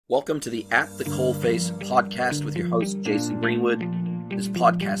Welcome to the At the Coalface podcast with your host, Jason Greenwood. This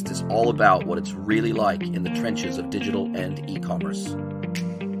podcast is all about what it's really like in the trenches of digital and e-commerce.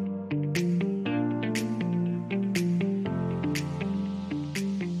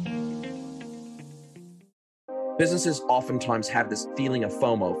 Businesses oftentimes have this feeling of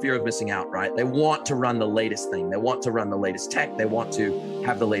FOMO, fear of missing out, right? They want to run the latest thing. They want to run the latest tech. They want to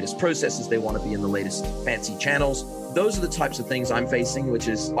have the latest processes. They want to be in the latest fancy channels. Those are the types of things I'm facing, which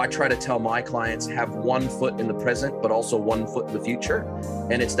is I try to tell my clients have 1 foot in the present, but also 1 foot in the future.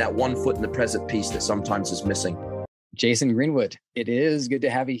 And it's that 1 foot in the present piece that sometimes is missing. Jason Greenwood, it is good to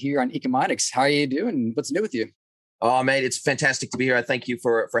have you here on Ecomonics. How are you doing? What's new with you? Oh, mate, it's fantastic to be here. I thank you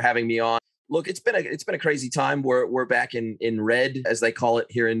for having me on. Look, it's been a crazy time. We're back in red, as they call it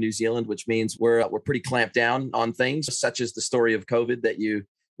here in New Zealand, which means we're pretty clamped down on things, such as the story of COVID that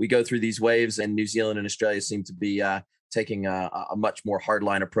we go through these waves, and New Zealand and Australia seem to be taking a much more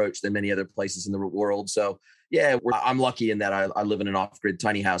hardline approach than many other places in the world. So yeah, I'm lucky in that I live in an off-grid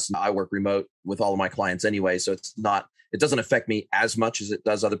tiny house and I work remote with all of my clients anyway. So it doesn't affect me as much as it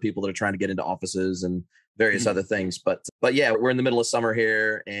does other people that are trying to get into offices and various other things. But yeah, we're in the middle of summer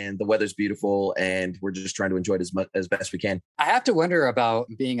here and the weather's beautiful and we're just trying to enjoy it as best we can. I have to wonder about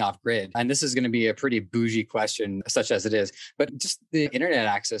being off grid. And this is going to be a pretty bougie question, such as it is, but just the internet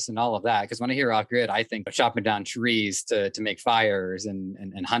access and all of that. Because when I hear off grid, I think of chopping down trees to make fires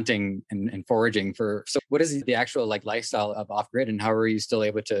and hunting and foraging for. So what is the actual lifestyle of off grid and how are you still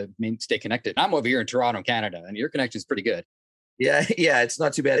able to stay connected? I'm over here in Toronto, Canada, and your connection is pretty good. Yeah, it's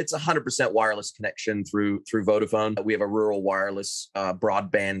not too bad. It's 100% wireless connection through Vodafone. We have a rural wireless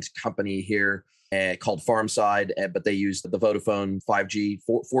broadband company here called Farmside, but they use the Vodafone 5G,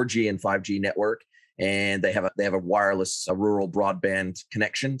 4G and 5G network, and they have a wireless rural broadband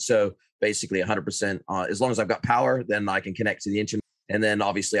connection. So basically 100%. As long as I've got power, then I can connect to the internet. And then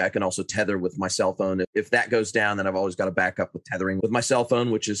obviously I can also tether with my cell phone. If that goes down, then I've always got a backup with tethering with my cell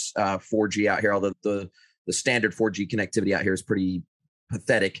phone, which is 4G out here. Although the standard 4G connectivity out here is pretty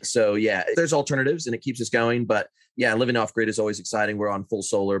pathetic. So yeah, there's alternatives and it keeps us going. But yeah, living off grid is always exciting. We're on full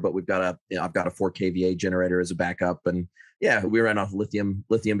solar, but I've got a 4 kVA generator as a backup. And yeah, we ran off lithium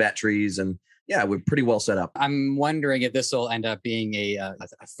batteries and yeah, we're pretty well set up. I'm wondering if this will end up being a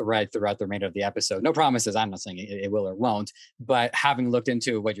thread throughout the remainder of the episode. No promises. I'm not saying it will or won't, but having looked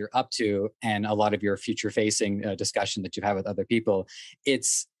into what you're up to and a lot of your future facing discussion that you have with other people, it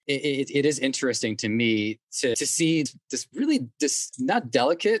is interesting to me to see this not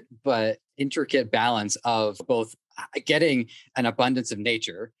delicate, but intricate balance of both getting an abundance of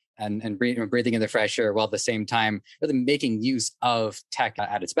nature and breathing in the fresh air while at the same time really making use of tech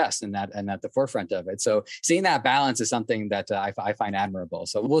at its best and at the forefront of it. So seeing that balance is something that I find admirable.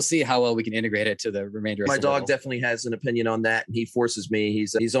 So we'll see how well we can integrate it to the remainder of the My dog definitely has an opinion on that. And he forces me.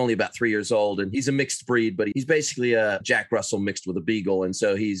 He's only about 3 years old and he's a mixed breed, but he's basically a Jack Russell mixed with a beagle. And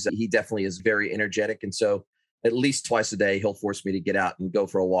so he definitely is very energetic. And so at least twice a day, he'll force me to get out and go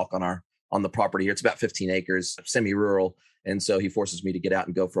for a walk on the property here. It's about 15 acres, semi-rural. And so he forces me to get out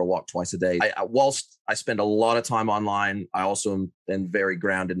and go for a walk twice a day. Whilst I spend a lot of time online, I also am very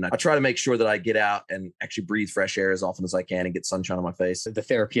grounded. And I try to make sure that I get out and actually breathe fresh air as often as I can and get sunshine on my face. The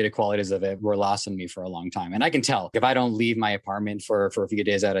therapeutic qualities of it were lost on me for a long time. And I can tell if I don't leave my apartment for a few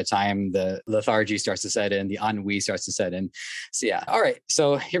days at a time, the lethargy starts to set in, the ennui starts to set in. So yeah. All right.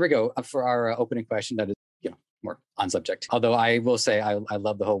 So here we go for our opening question that is, more on subject. Although I will say I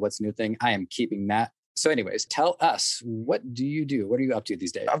love the whole what's new thing. I am keeping that. So anyways, tell us, what do you do? What are you up to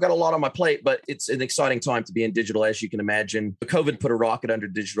these days? I've got a lot on my plate, but it's an exciting time to be in digital, as you can imagine. COVID put a rocket under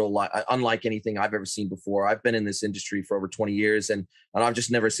digital, unlike anything I've ever seen before. I've been in this industry for over 20 years, and I've just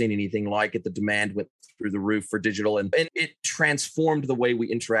never seen anything like it. The demand went through the roof for digital, and it transformed the way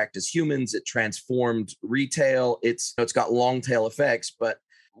we interact as humans. It transformed retail. It's got long tail effects, but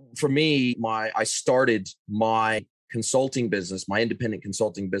for me, I started my consulting business, my independent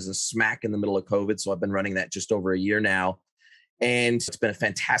consulting business, smack in the middle of COVID. So I've been running that just over a year now. And it's been a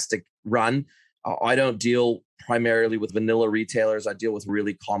fantastic run. I don't deal primarily with vanilla retailers. I deal with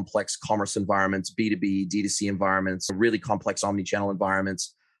really complex commerce environments, B2B, D2C environments, really complex omnichannel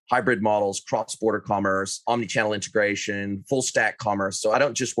environments, hybrid models, cross-border commerce, omnichannel integration, full stack commerce. So I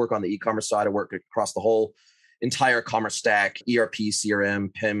don't just work on the e-commerce side. I work across the whole entire commerce stack, ERP,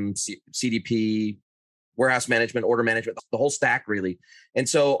 CRM, PIM, CDP, warehouse management, order management, the whole stack really. And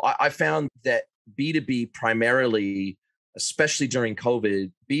so I found that B2B primarily, especially during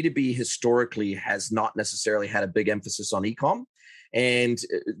COVID, B2B historically has not necessarily had a big emphasis on e-com. And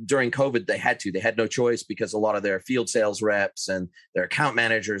during COVID, they had no choice because a lot of their field sales reps and their account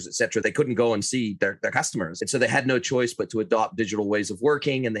managers, et cetera, they couldn't go and see their customers. And so they had no choice but to adopt digital ways of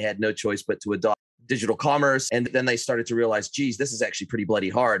working, and they had no choice but to adopt digital commerce. And then they started to realize, geez, this is actually pretty bloody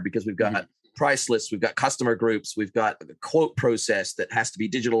hard because we've got price lists, we've got customer groups, we've got a quote process that has to be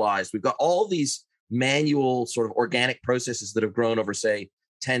digitalized. We've got all these manual sort of organic processes that have grown over, say,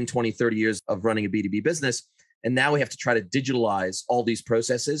 10, 20, 30 years of running a B2B business. And now we have to try to digitalize all these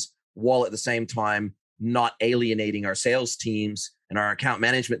processes while at the same time not alienating our sales teams and our account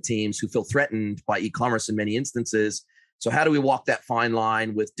management teams who feel threatened by e-commerce in many instances. So how do we walk that fine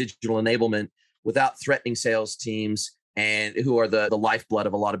line with digital enablement without threatening sales teams and who are the lifeblood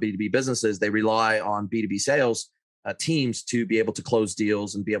of a lot of B2B businesses? They rely on B2B sales teams to be able to close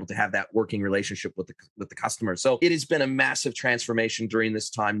deals and be able to have that working relationship with the customer. So it has been a massive transformation during this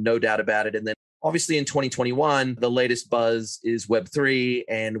time, no doubt about it. And then obviously in 2021, the latest buzz is Web3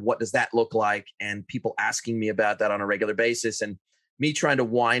 and what does that look like? And people asking me about that on a regular basis and me trying to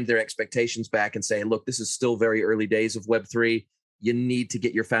wind their expectations back and say, look, this is still very early days of Web3. You need to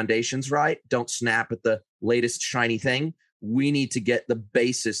get your foundations right. Don't snap at the latest shiny thing. We need to get the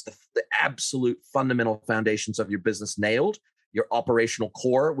basis, the absolute fundamental foundations of your business nailed, your operational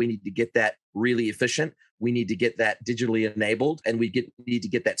core. We need to get that really efficient. We need to get that digitally enabled, and we need to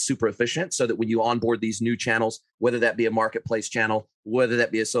get that super efficient so that when you onboard these new channels, whether that be a marketplace channel, whether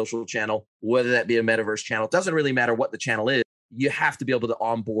that be a social channel, whether that be a metaverse channel, it doesn't really matter what the channel is. You have to be able to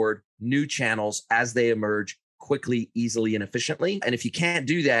onboard new channels as they emerge quickly, easily, and efficiently. And if you can't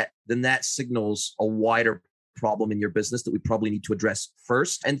do that, then that signals a wider problem in your business that we probably need to address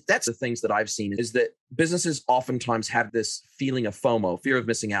first. And that's the things that I've seen is that businesses oftentimes have this feeling of FOMO, fear of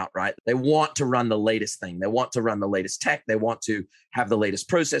missing out, right? They want to run the latest thing. They want to run the latest tech. They want to have the latest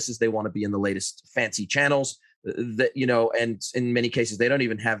processes. They want to be in the latest fancy channels that, and in many cases, they don't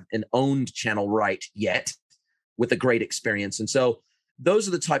even have an owned channel right yet with a great experience. And so those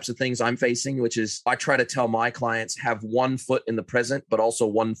are the types of things I'm facing, which is I try to tell my clients have one foot in the present, but also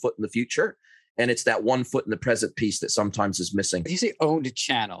one foot in the future. And it's that one foot in the present piece that sometimes is missing. You say owned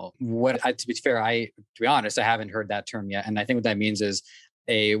channel. To be fair, to be honest, I haven't heard that term yet. And I think what that means is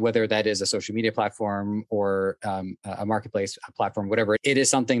whether that is a social media platform or a marketplace platform, whatever, it is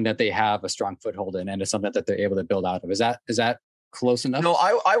something that they have a strong foothold in, and it's something that they're able to build out of. Is that close enough? No,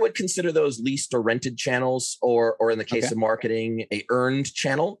 I would consider those leased or rented channels, or in the case of marketing, a earned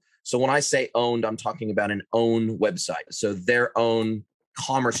channel. So when I say owned, I'm talking about an own website. So their own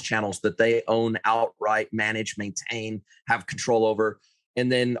commerce channels that they own outright, manage, maintain, have control over.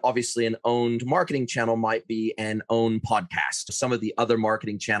 And then obviously an owned marketing channel might be an own podcast. Some of the other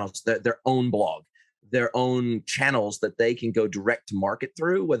marketing channels, their own blog, their own channels that they can go direct to market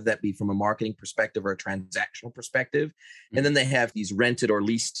through, whether that be from a marketing perspective or a transactional perspective. And then they have these rented or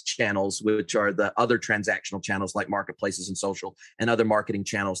leased channels, which are the other transactional channels like marketplaces and social and other marketing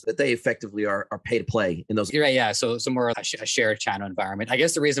channels that they effectively are pay to play in those. You're right. Yeah. So more a shared channel environment. I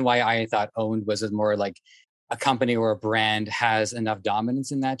guess the reason why I thought owned was more like a company or a brand has enough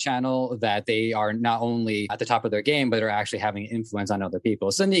dominance in that channel that they are not only at the top of their game, but are actually having influence on other people.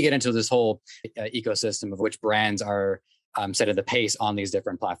 So then you get into this whole ecosystem of which brands are setting the pace on these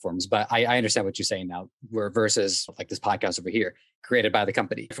different platforms. But I understand what you're saying now, versus like this podcast over here, created by the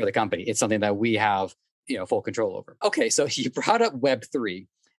company, for the company. It's something that we have, full control over. Okay, so you brought up Web3,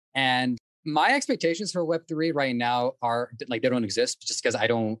 and my expectations for Web3 right now are like they don't exist, just because I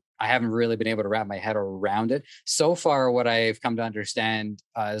haven't really been able to wrap my head around it. So far, what I've come to understand,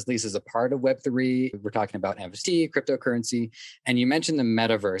 at least as a part of Web3, we're talking about NFT, cryptocurrency, and you mentioned the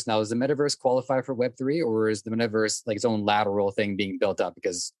Metaverse. Now, does the Metaverse qualify for Web3, or is the Metaverse like its own lateral thing being built up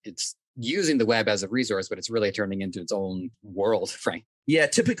because it's using the web as a resource, but it's really turning into its own world, Frank? Yeah,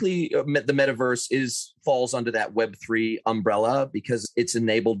 typically the metaverse falls under that Web3 umbrella because it's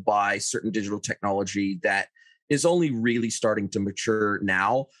enabled by certain digital technology that is only really starting to mature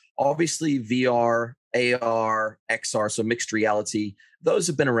now. Obviously, VR, AR, XR, so mixed reality, those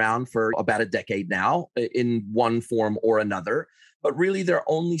have been around for about a decade now in one form or another. But really, they're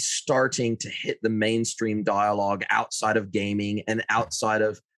only starting to hit the mainstream dialogue outside of gaming and outside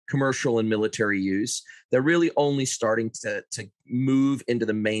of commercial and military use. They're really only starting to move into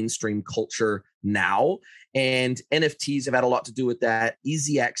the mainstream culture now. And NFTs have had a lot to do with that.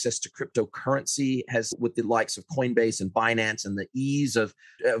 Easy access to cryptocurrency has, with the likes of Coinbase and Binance, and the ease of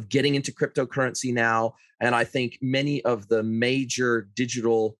getting into cryptocurrency now. And I think many of the major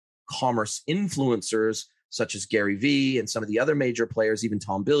digital commerce influencers, such as Gary Vee and some of the other major players, even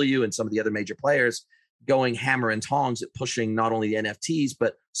Tom Bilyeu and some of the other major players, going hammer and tongs at pushing not only the NFTs,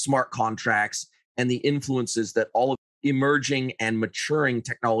 but smart contracts and the influences that all of emerging and maturing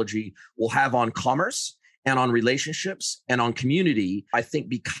technology will have on commerce and on relationships and on community. I think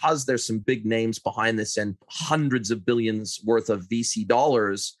because there's some big names behind this and hundreds of billions worth of VC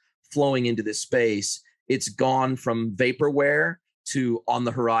dollars flowing into this space, it's gone from vaporware to on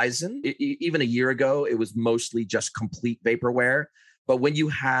the horizon. Even a year ago, it was mostly just complete vaporware. But when you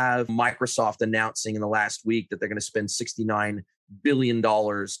have Microsoft announcing in the last week that they're going to spend $69 billion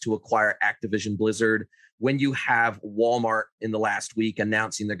to acquire Activision Blizzard, when you have Walmart in the last week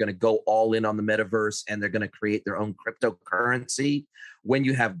announcing they're going to go all in on the metaverse and they're going to create their own cryptocurrency, when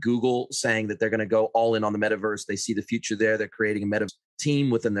you have Google saying that they're going to go all in on the metaverse, they see the future there, they're creating a metaverse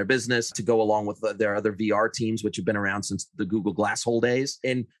team within their business to go along with their other VR teams, which have been around since the Google Glass Hole days.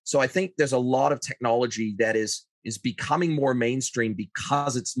 And so I think there's a lot of technology that is becoming more mainstream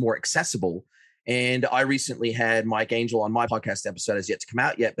because it's more accessible. And I recently had Mike Angel on my podcast episode, has yet to come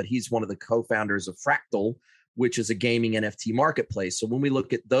out yet, but he's one of the co-founders of Fractal, which is a gaming NFT marketplace. So when we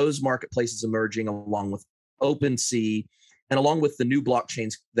look at those marketplaces emerging along with OpenSea and along with the new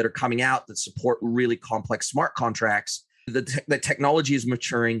blockchains that are coming out that support really complex smart contracts, the technology is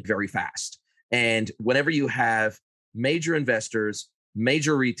maturing very fast. And whenever you have major investors,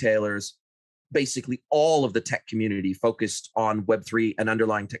 major retailers, basically all of the tech community focused on Web3 and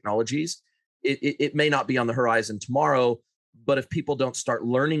underlying technologies, it may not be on the horizon tomorrow, but if people don't start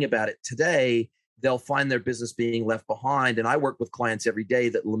learning about it today, they'll find their business being left behind. And I work with clients every day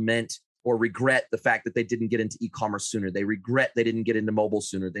that lament or regret the fact that they didn't get into e-commerce sooner. They regret they didn't get into mobile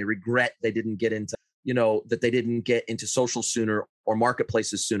sooner. They regret they didn't get into, that they didn't get into social sooner or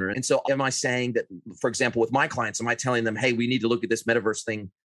marketplaces sooner. And so am I saying that, for example, with my clients, am I telling them, hey, we need to look at this metaverse thing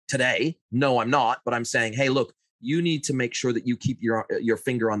today? No, I'm not. But I'm saying, hey, look, you need to make sure that you keep your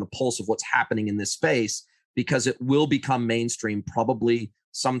finger on the pulse of what's happening in this space, because it will become mainstream probably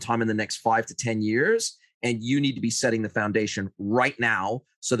sometime in the next 5 to 10 years. And you need to be setting the foundation right now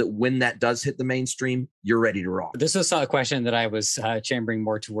so that when that does hit the mainstream, you're ready to rock. This is a question that I was chambering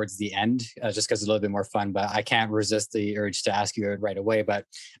more towards the end, just because it's a little bit more fun, but I can't resist the urge to ask you it right away. But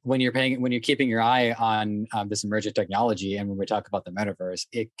when you're keeping your eye on this emergent technology, and when we talk about the metaverse,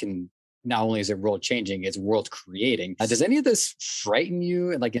 it can, not only is it world changing, it's world creating. Does any of this frighten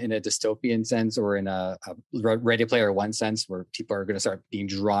you, like in a dystopian sense or in a Ready Player One sense, where people are going to start being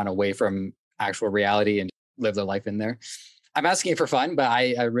drawn away from actual reality and live their life in there? I'm asking it for fun, but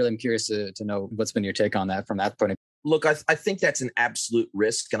I really am curious to know what's been your take on that from that point of view. Look, I think that's an absolute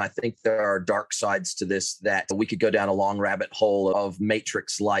risk. And I think there are dark sides to this that we could go down a long rabbit hole of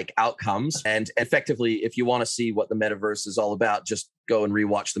Matrix-like outcomes. And effectively, if you want to see what the metaverse is all about, just go and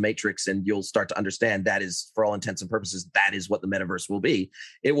rewatch The Matrix and you'll start to understand that is, for all intents and purposes, that is what the metaverse will be.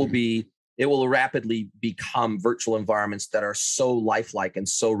 It will rapidly become virtual environments that are so lifelike and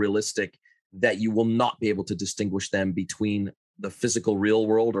so realistic that you will not be able to distinguish them between the physical real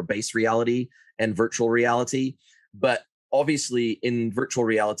world or base reality and virtual reality. But obviously in virtual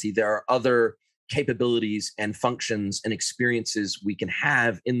reality, there are other capabilities and functions and experiences we can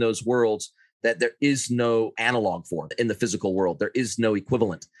have in those worlds that there is no analog for in the physical world. There is no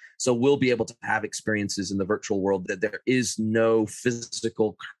equivalent. So we'll be able to have experiences in the virtual world that there is no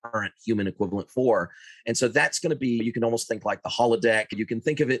physical current human equivalent for. And so that's going to be, you can almost think like the holodeck. You can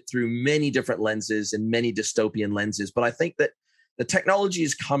think of it through many different lenses and many dystopian lenses. But I think that the technology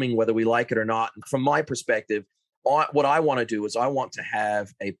is coming whether we like it or not. And from my perspective, what I want to do is I want to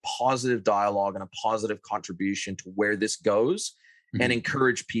have a positive dialogue and a positive contribution to where this goes, and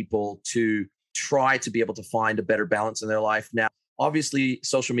encourage people to try to be able to find a better balance in their life. Now, obviously,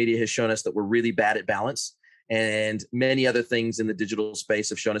 social media has shown us that we're really bad at balance, and many other things in the digital space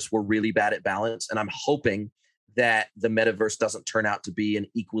have shown us we're really bad at balance. And I'm hoping that the metaverse doesn't turn out to be an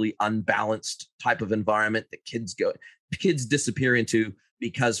equally unbalanced type of environment that kids disappear into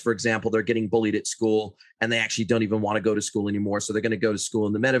because, for example, they're getting bullied at school and they actually don't even want to go to school anymore. So they're going to go to school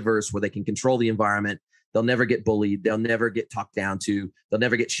in the metaverse where they can control the environment. They'll never get bullied. They'll never get talked down to. They'll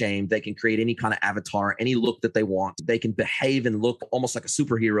never get shamed. They can create any kind of avatar, any look that they want. They can behave and look almost like a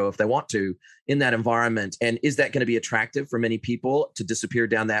superhero if they want to in that environment. And is that going to be attractive for many people to disappear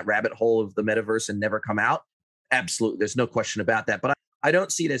down that rabbit hole of the metaverse and never come out? Absolutely. There's no question about that. But I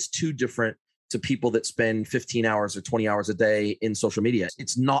don't see it as too different to people that spend 15 hours or 20 hours a day in social media.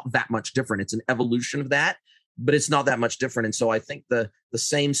 It's not that much different. It's an evolution of that, but it's not that much different. And so I think the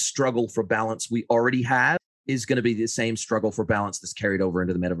same struggle for balance we already have is going to be the same struggle for balance that's carried over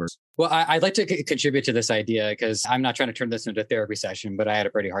into the metaverse. Well, I'd like to contribute to this idea because I'm not trying to turn this into a therapy session, but I had a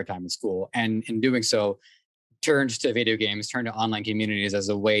pretty hard time in school. And in doing so, turned to video games, turned to online communities as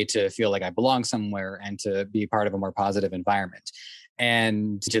a way to feel like I belong somewhere and to be part of a more positive environment.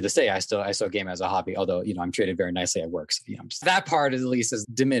 And to this day, I still game as a hobby, although, I'm treated very nicely at work. So, that part at least is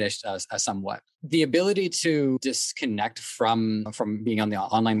diminished somewhat. The ability to disconnect from being on the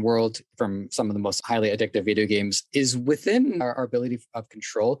online world, from some of the most highly addictive video games, is within our ability of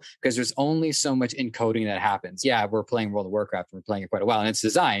control, because there's only so much encoding that happens. Yeah, we're playing World of Warcraft, and we're playing it quite a while, and it's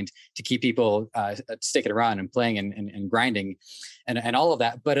designed to keep people sticking around and playing and grinding and all of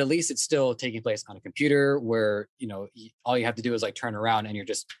that. But at least it's still taking place on a computer where, all you have to do is like turn around and you're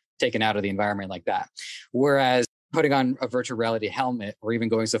just taken out of the environment like that. Whereas putting on a virtual reality helmet, or even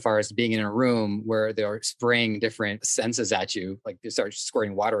going so far as being in a room where they're spraying different senses at you, like they start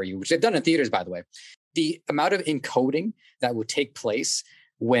squirting water at you, which they've done in theaters, by the way. The amount of encoding that would take place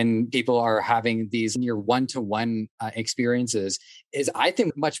when people are having these near one-to-one experiences is, I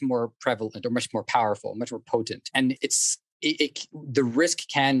think, much more prevalent, or much more powerful, much more potent. And the risk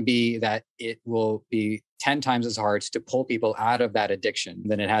can be that it will be 10 times as hard to pull people out of that addiction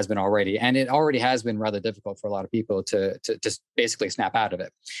than it has been already. And it already has been rather difficult for a lot of people to just basically snap out of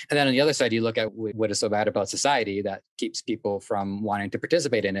it. And then on the other side, you look at what is so bad about society that keeps people from wanting to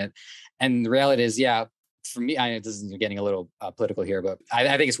participate in it. And the reality is, for me, this is getting a little political here, but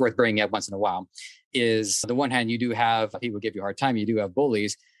I think it's worth bringing up once in a while, is on the one hand, you do have people give you a hard time, you do have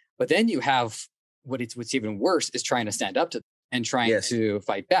bullies, but then you have what's even worse is trying to stand up to them and trying to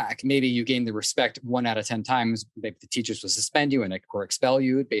fight back. Maybe you gain the respect 1 out of 10 times. Maybe the teachers will suspend you or expel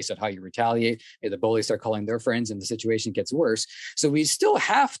you based on how you retaliate. Maybe the bullies start calling their friends and the situation gets worse. So we still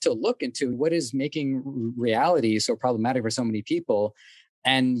have to look into what is making reality so problematic for so many people,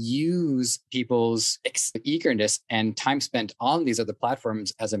 and use people's eagerness and time spent on these other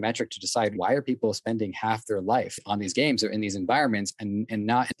platforms as a metric to decide, why are people spending half their life on these games or in these environments and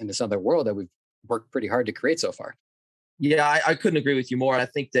not in this other world that we've worked pretty hard to create so far. Yeah, I couldn't agree with you more. I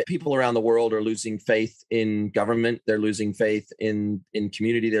think that people around the world are losing faith in government. They're losing faith in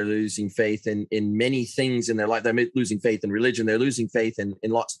community. They're losing faith in many things in their life. They're losing faith in religion. They're losing faith in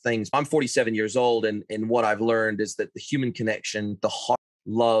lots of things. I'm 47 years old, and what I've learned is that the human connection, the heart,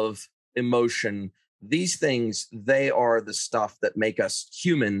 love, emotion, these things, they are the stuff that make us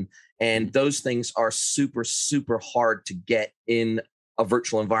human. And those things are super, super hard to get in a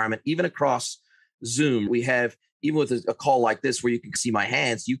virtual environment, even across Zoom. We have, even with a call like this where you can see my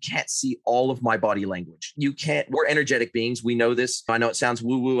hands, you can't see all of my body language. We're energetic beings. We know this. I know it sounds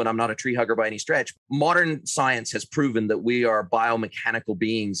woo-woo, and I'm not a tree hugger by any stretch. Modern science has proven that we are biomechanical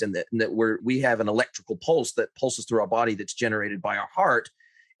beings, and that we have an electrical pulse that pulses through our body that's generated by our heart.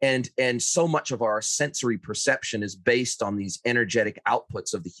 And so much of our sensory perception is based on these energetic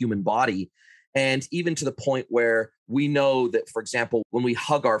outputs of the human body. And even to the point where we know that, for example, when we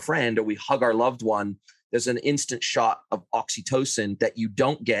hug our friend or we hug our loved one, there's an instant shot of oxytocin that you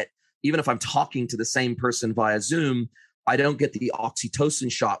don't get. Even if I'm talking to the same person via Zoom, I don't get the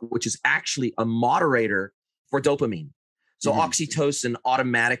oxytocin shot, which is actually a moderator for dopamine. So oxytocin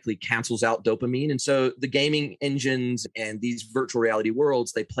automatically cancels out dopamine. And so the gaming engines and these virtual reality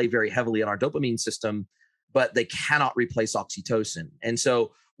worlds, they play very heavily on our dopamine system, but they cannot replace oxytocin. And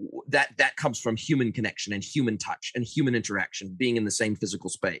so that comes from human connection and human touch and human interaction, being in the same physical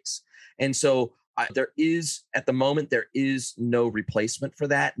space. And so at the moment, there is no replacement for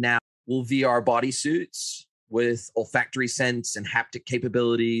that. Now, will VR bodysuits with olfactory sense and haptic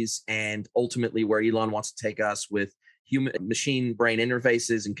capabilities, and ultimately where Elon wants to take us with human machine brain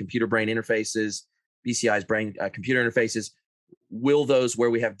interfaces and computer brain interfaces, BCI's brain computer interfaces, will those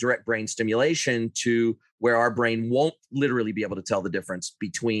where we have direct brain stimulation to where our brain won't literally be able to tell the difference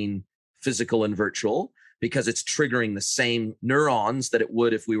between physical and virtual, because it's triggering the same neurons that it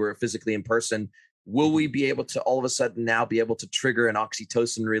would if we were physically in person? Will we be able to all of a sudden now be able to trigger an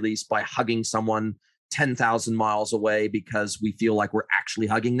oxytocin release by hugging someone 10,000 miles away because we feel like we're actually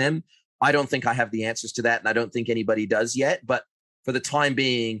hugging them? I don't think I have the answers to that, and I don't think anybody does yet. But for the time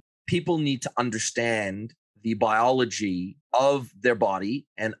being, people need to understand the biology of their body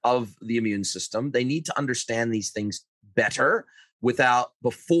and of the immune system. They need to understand these things better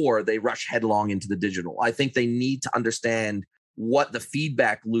before they rush headlong into the digital. I think they need to understand what the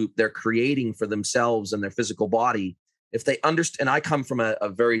feedback loop they're creating for themselves and their physical body. If they understand, and I come from a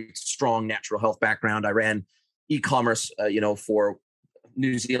very strong natural health background. I ran e-commerce, for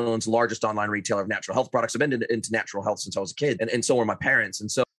New Zealand's largest online retailer of natural health products. I've been into natural health since I was a kid, and so were my parents.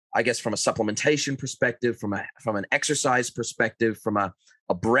 And so I guess from a supplementation perspective, from an exercise perspective, from a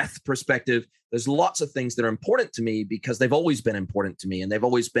breath perspective, there's lots of things that are important to me because they've always been important to me, and they've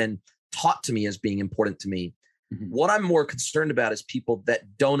always been taught to me as being important to me. What I'm more concerned about is people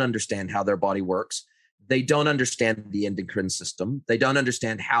that don't understand how their body works. They don't understand the endocrine system. They don't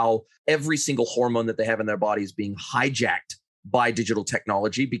understand how every single hormone that they have in their body is being hijacked by digital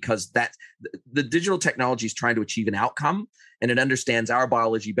technology, because the digital technology is trying to achieve an outcome, and it understands our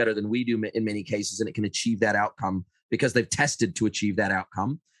biology better than we do in many cases, and it can achieve that outcome because they've tested to achieve that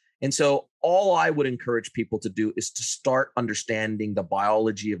outcome. And so all I would encourage people to do is to start understanding the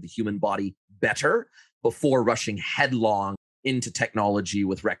biology of the human body better before rushing headlong into technology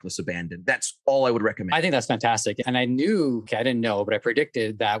with reckless abandon. That's all I would recommend. I think that's fantastic. And I didn't know, but I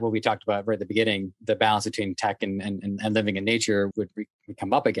predicted that what we talked about right at the beginning, the balance between tech and living in nature would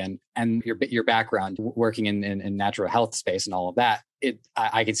come up again. And your background working in natural health space and all of that,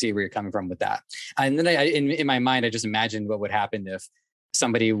 I can see where you're coming from with that. And then in my mind, I just imagined what would happen if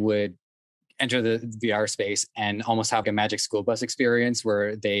somebody would enter the VR space and almost have a magic school bus experience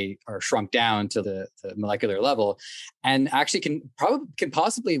where they are shrunk down to the molecular level and actually can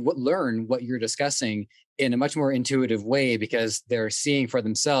possibly learn what you're discussing in a much more intuitive way, because they're seeing for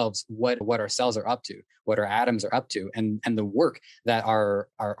themselves what our cells are up to, what our atoms are up to, and the work that our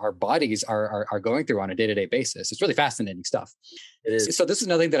bodies are going through on a day-to-day basis. It's really fascinating stuff. It is. So this is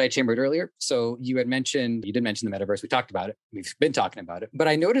another thing that I chambered earlier. So you did mention the metaverse. We talked about it. We've been talking about it. But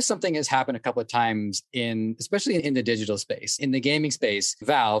I noticed something has happened a couple of times especially in the digital space. In the gaming space,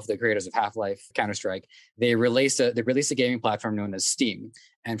 Valve, the creators of Half-Life, Counter-Strike, they released a gaming platform known as Steam.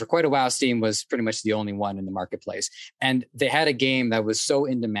 And for quite a while, Steam was pretty much the only one in the marketplace. And they had a game that was so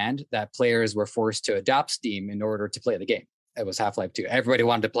in demand that players were forced to adopt Steam in order to play the game. It was Half-Life 2. Everybody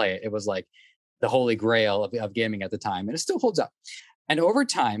wanted to play it. It was like the holy grail of gaming at the time. And it still holds up. And over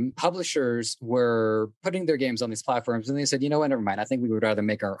time, publishers were putting their games on these platforms and they said, you know what, never mind. I think we would rather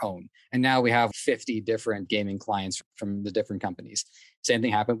make our own. And now we have 50 different gaming clients from the different companies. Same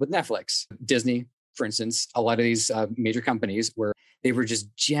thing happened with Netflix. Disney, for instance, a lot of these major companies they were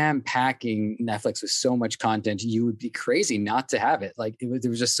just jam-packing Netflix with so much content. You would be crazy not to have it. There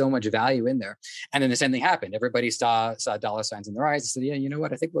was just so much value in there. And then the same thing happened. Everybody saw dollar signs in their eyes and said, yeah, you know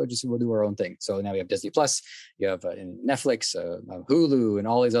what? I think we'll do our own thing. So now we have Disney Plus, you have Netflix, Hulu, and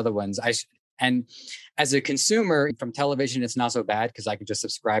all these other ones. And as a consumer from television, it's not so bad because I can just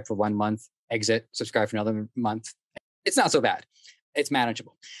subscribe for 1 month, exit, subscribe for another month. It's not so bad. It's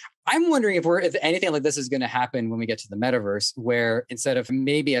manageable. I'm wondering if anything like this is going to happen when we get to the metaverse, where instead of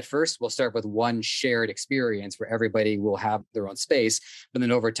maybe at first we'll start with one shared experience where everybody will have their own space, but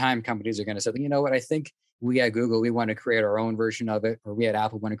then over time companies are going to say, you know what, I think we at Google, we want to create our own version of it, or we at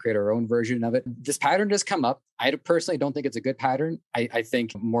Apple want to create our own version of it. This pattern does come up. I personally don't think it's a good pattern. I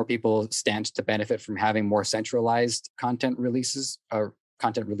think more people stand to benefit from having more centralized content releases or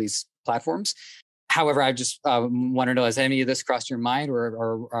content release platforms. However, I just want to know, has any of this crossed your mind,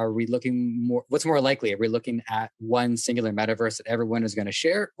 or are we looking more, what's more likely? Are we looking at one singular metaverse that everyone is going to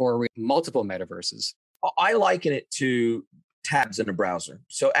share, or are we multiple metaverses? I liken it to tabs in a browser.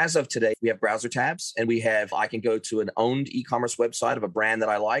 So as of today, we have browser tabs, and I can go to an owned e-commerce website of a brand that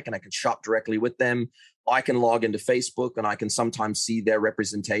I like, and I can shop directly with them. I can log into Facebook and I can sometimes see their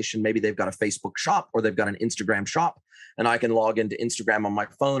representation. Maybe they've got a Facebook shop or they've got an Instagram shop, and I can log into Instagram on my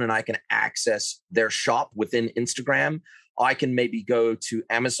phone and I can access their shop within Instagram. I can maybe go to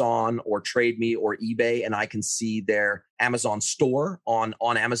Amazon or Trade Me or eBay and I can see their Amazon store on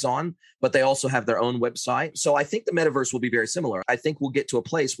Amazon, but they also have their own website. So I think the metaverse will be very similar. I think we'll get to a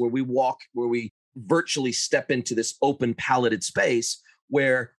place where we virtually step into this open paletted space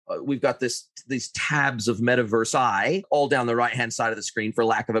where we've got these tabs of Metaverse Eye all down the right-hand side of the screen, for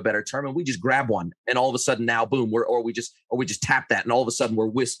lack of a better term, and we just grab one, and all of a sudden now, boom, we just tap that, and all of a sudden we're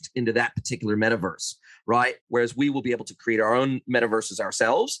whisked into that particular metaverse, right? Whereas we will be able to create our own metaverses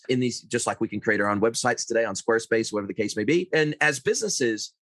ourselves in these, just like we can create our own websites today on Squarespace, whatever the case may be. And as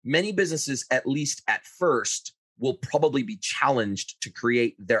businesses, many businesses, at least at first, will probably be challenged to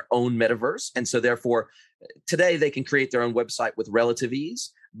create their own metaverse, and so therefore, today, they can create their own website with relative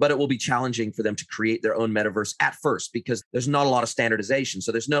ease, but it will be challenging for them to create their own metaverse at first because there's not a lot of standardization.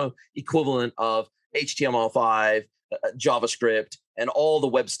 So there's no equivalent of HTML5, JavaScript, and all the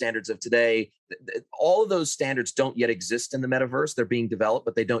web standards of today. All of those standards don't yet exist in the metaverse. They're being developed,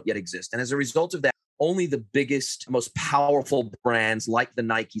 but they don't yet exist. And as a result of that, only the biggest, most powerful brands like the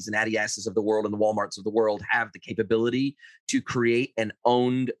Nikes and Adidas's of the world and the Walmarts of the world have the capability to create an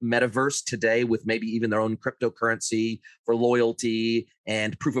owned metaverse today with maybe even their own cryptocurrency for loyalty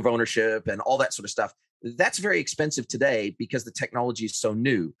and proof of ownership and all that sort of stuff. That's very expensive today because the technology is so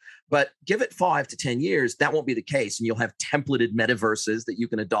new. But give it 5 to 10 years, that won't be the case. And you'll have templated metaverses that you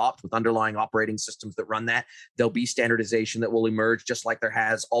can adopt with underlying operating systems that run that. There'll be standardization that will emerge, just like there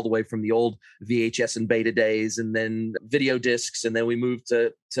has all the way from the old VHS and beta days, and then video discs. And then we moved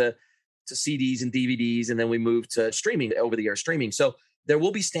to CDs and DVDs. And then we moved to streaming, over the air streaming. So there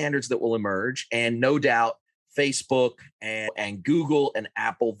will be standards that will emerge. And no doubt, Facebook and Google and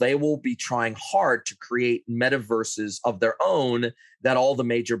Apple, they will be trying hard to create metaverses of their own that all the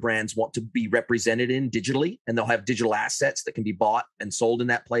major brands want to be represented in digitally. And they'll have digital assets that can be bought and sold in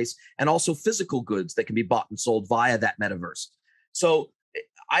that place, and also physical goods that can be bought and sold via that metaverse. So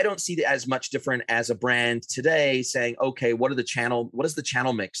I don't see it as much different as a brand today saying, okay, what is the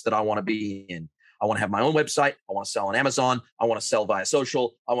channel mix that I want to be in? I want to have my own website. I want to sell on Amazon. I want to sell via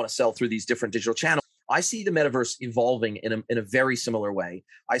social. I want to sell through these different digital channels. I see the metaverse evolving in a very similar way.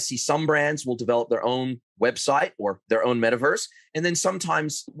 I see some brands will develop their own website or their own metaverse. And then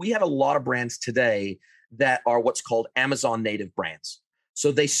sometimes we have a lot of brands today that are what's called Amazon native brands.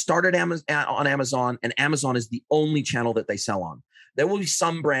 So they started on Amazon, and Amazon is the only channel that they sell on. There will be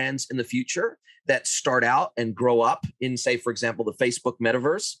some brands in the future that start out and grow up in, say, for example, the Facebook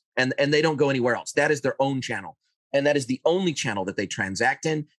metaverse, and they don't go anywhere else. That is their own channel. And that is the only channel that they transact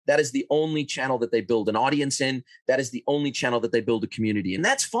in. That is the only channel that they build an audience in. That is the only channel that they build a community. And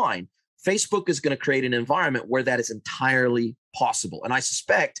that's fine. Facebook is going to create an environment where that is entirely possible. And I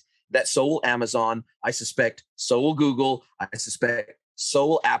suspect that so will Amazon. I suspect so will Google. I suspect so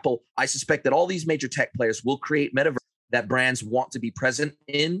will Apple. I suspect that all these major tech players will create metaverse that brands want to be present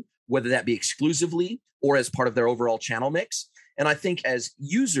in, whether that be exclusively or as part of their overall channel mix. And I think as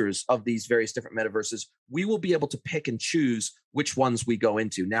users of these various different metaverses, we will be able to pick and choose which ones we go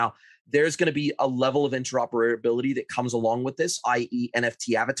into. Now, there's going to be a level of interoperability that comes along with this, i.e.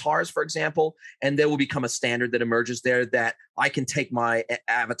 NFT avatars, for example, and there will become a standard that emerges there that I can take my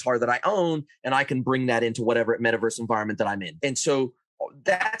avatar that I own and I can bring that into whatever metaverse environment that I'm in. And so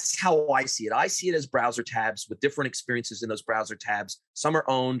that's how I see it. I see it as browser tabs with different experiences in those browser tabs. Some are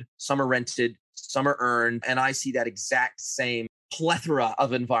owned, some are rented, some are earned. And I see that exact same plethora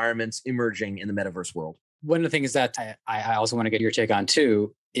of environments emerging in the metaverse world. One of the things that I also want to get your take on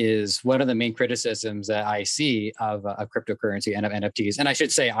too is one of the main criticisms that I see of cryptocurrency and of NFTs. And I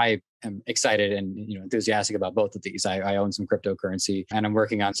should say I am excited and enthusiastic about both of these. I own some cryptocurrency and I'm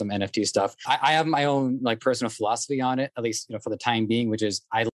working on some NFT stuff. I have my own personal philosophy on it, at least for the time being, which is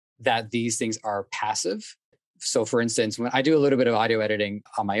that these things are passive. So for instance, when I do a little bit of audio editing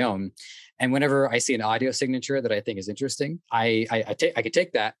on my own, and whenever I see an audio signature that I think is interesting, I could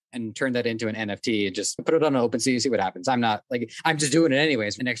take that and turn that into an NFT and just put it on OpenSea and see what happens. I'm just doing it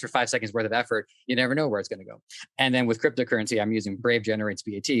anyways. An extra 5 seconds worth of effort. You never know where it's going to go. And then with cryptocurrency, I'm using Brave generates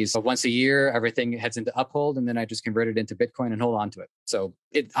BATs. So once a year, everything heads into Uphold, and then I just convert it into Bitcoin and hold on to it. So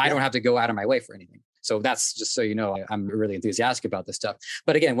I don't have to go out of my way for anything. So that's just so you know, I'm really enthusiastic about this stuff.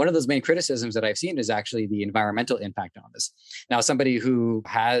 But again, one of those main criticisms that I've seen is actually the environmental impact on this. Now, somebody who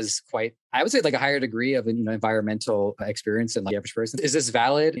has I would say a higher degree of environmental experience than the average person, is this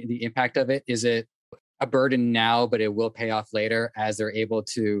valid? The impact of it? Is it a burden now, but it will pay off later as they're able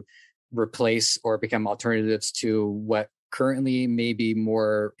to replace or become alternatives to what currently may be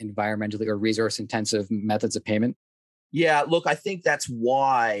more environmentally or resource intensive methods of payment? Yeah, look, I think that's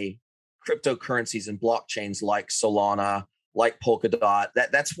why cryptocurrencies and blockchains like Solana, like Polkadot,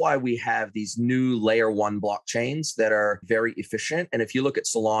 that's why we have these new layer one blockchains that are very efficient. And if you look at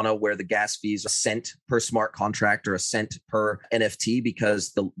Solana, where the gas fees are a cent per smart contract or a cent per NFT,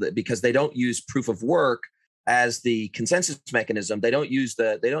 because they don't use proof of work as the consensus mechanism. They don't use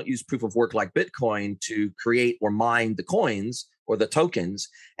proof of work like Bitcoin to create or mine the coins or the tokens.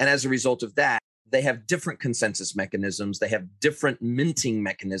 And as a result of that, they have different consensus mechanisms. They have different minting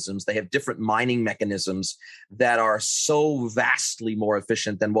mechanisms. They have different mining mechanisms that are so vastly more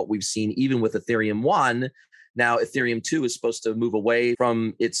efficient than what we've seen even with Ethereum 1. Now, Ethereum 2 is supposed to move away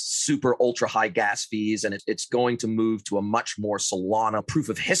from its super ultra high gas fees, and it's going to move to a much more Solana proof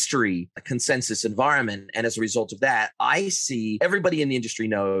of history consensus environment. And as a result of that, I see everybody in the industry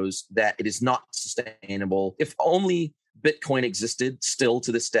knows that it is not sustainable. If only Bitcoin existed still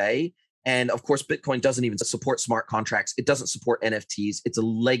to this day. And of course, Bitcoin doesn't even support smart contracts. It doesn't support NFTs. It's a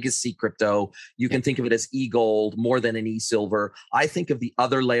legacy crypto. You can think of it as e-gold more than an e-silver. I think of the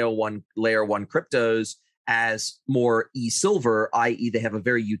other layer one cryptos as more e-silver, i.e. they have a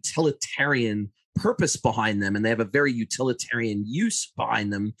very utilitarian purpose behind them and they have a very utilitarian use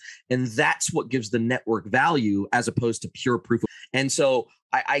behind them. And that's what gives the network value as opposed to pure proof. And so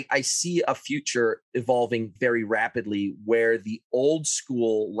I see a future evolving very rapidly where the old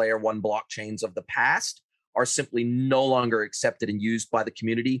school layer one blockchains of the past are simply no longer accepted and used by the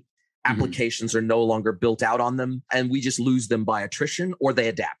community. Applications are no longer built out on them, and we just lose them by attrition, or they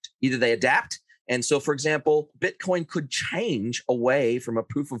adapt. Either they adapt. And so, for example, Bitcoin could change away from a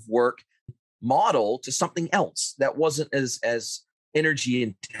proof of work model to something else that wasn't as energy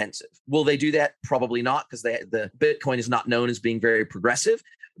intensive. Will they do that? Probably not, because the Bitcoin is not known as being very progressive.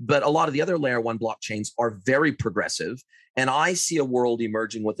 But a lot of the other layer one blockchains are very progressive. And I see a world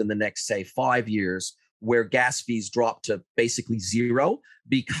emerging within the next, say, 5 years where gas fees drop to basically zero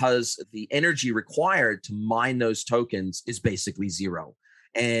because the energy required to mine those tokens is basically zero.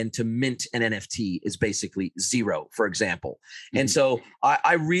 And to mint an NFT is basically zero, for example. And so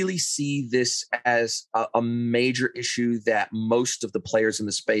I really see this as a major issue that most of the players in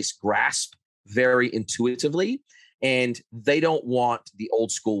the space grasp very intuitively. And they don't want the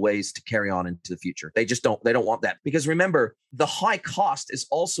old school ways to carry on into the future. They don't want that. Because remember, the high cost is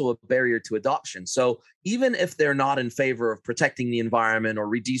also a barrier to adoption. So even if they're not in favor of protecting the environment or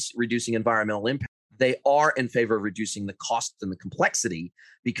reducing environmental impact, they are in favor of reducing the cost and the complexity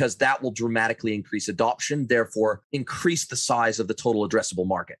because that will dramatically increase adoption, therefore increase the size of the total addressable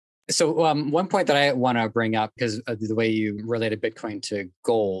market. So one point that I want to bring up, because of the way you related Bitcoin to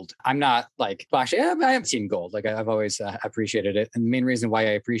gold, I'm not like, well, actually, I have seen gold. Like I've always appreciated it. And the main reason why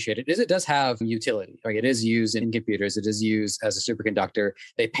I appreciate it is it does have utility. Like it is used in computers. It is used as a superconductor.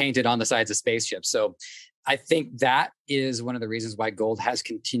 They paint it on the sides of spaceships. So I think that is one of the reasons why gold has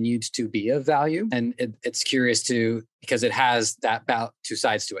continued to be of value. And it's curious because it has that about two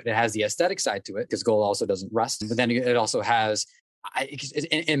sides to it. It has the aesthetic side to it because gold also doesn't rust. But then it also has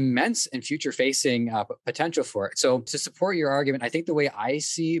immense and future-facing potential for it. So to support your argument, I think the way I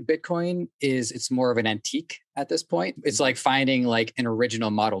see Bitcoin is it's more of an antique at this point. It's like finding like an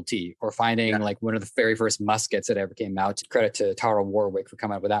original Model T or finding like one of the very first muskets that ever came out. Credit to Tara Warwick for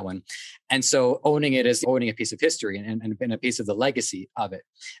coming up with that one. And so owning it is owning a piece of history and a piece of the legacy of it.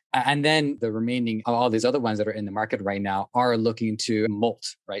 And then the remaining, all these other ones that are in the market right now are looking to molt,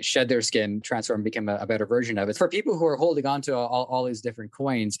 right? Shed their skin, transform, become a better version of it. For people who are holding on to all these different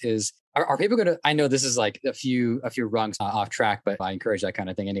coins are people going to, I know this is like a few rungs off track, but I encourage that kind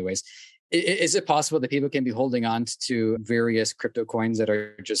of thing anyways. Is it possible that people can be holding on to various crypto coins that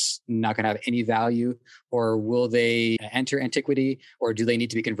are just not going to have any value, or will they enter antiquity, or do they need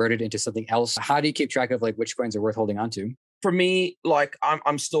to be converted into something else? How do you keep track of like which coins are worth holding on to? For me, like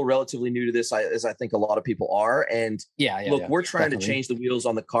I'm still relatively new to this, as I think a lot of people are. And look, we're trying to change the wheels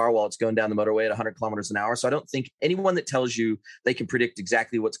on the car while it's going down the motorway at 100 kilometers an hour. So I don't think anyone that tells you they can predict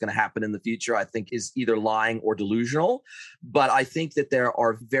exactly what's going to happen in the future, I think is either lying or delusional. But I think that there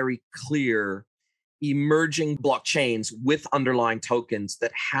are very clear emerging blockchains with underlying tokens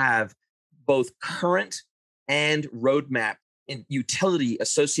that have both current and roadmap and utility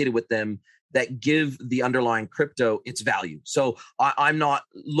associated with them that give the underlying crypto its value. So I'm not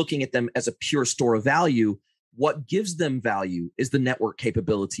looking at them as a pure store of value. What gives them value is the network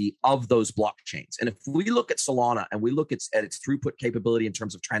capability of those blockchains. And if we look at Solana and we look at its throughput capability in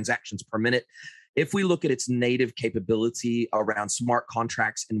terms of transactions per minute, if we look at its native capability around smart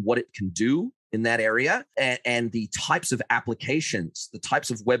contracts and what it can do in that area, and the types of applications, the types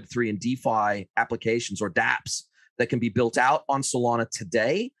of Web3 and DeFi applications or dApps that can be built out on Solana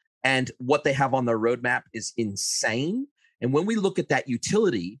today, and what they have on their roadmap is insane. And when we look at that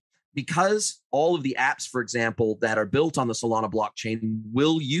utility, because all of the apps, for example, that are built on the Solana blockchain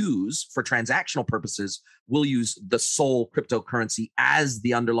will use, for transactional purposes, will use the sole cryptocurrency as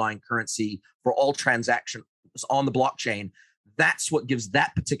the underlying currency for all transactions on the blockchain, that's what gives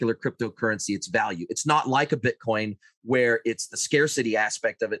that particular cryptocurrency its value. It's not like a Bitcoin where it's the scarcity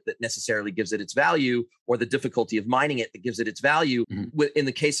aspect of it that necessarily gives it its value, or the difficulty of mining it that gives it its value. In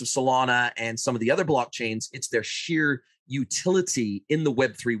the case of Solana and some of the other blockchains, it's their sheer utility in the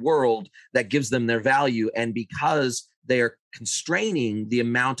Web3 world that gives them their value. And because they are constraining the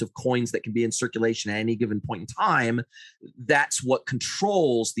amount of coins that can be in circulation at any given point in time, that's what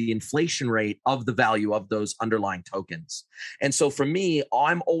controls the inflation rate of the value of those underlying tokens. And so for me,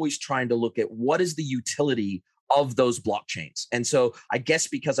 I'm always trying to look at what is the utility of those blockchains. And so I guess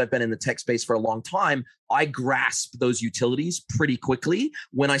because I've been in the tech space for a long time, I grasp those utilities pretty quickly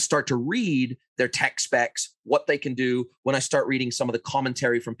when I start to read their tech specs, what they can do, when I start reading some of the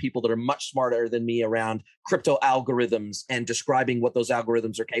commentary from people that are much smarter than me around crypto algorithms and describing what those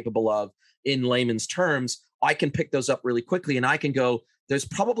algorithms are capable of in layman's terms. I can pick those up really quickly, and I can go, there's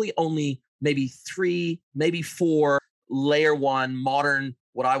probably only maybe 3, maybe 4 layer one modern,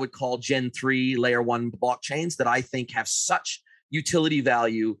 what I would call Gen 3 layer one blockchains that I think have such utility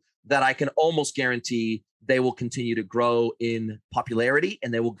value that I can almost guarantee they will continue to grow in popularity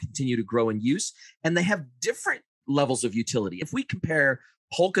and they will continue to grow in use. And they have different levels of utility. If we compare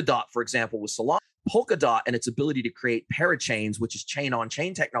Polkadot, for example, with Solana, Polkadot and its ability to create parachains, which is chain on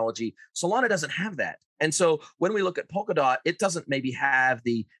chain technology, Solana doesn't have that. And so when we look at Polkadot, it doesn't maybe have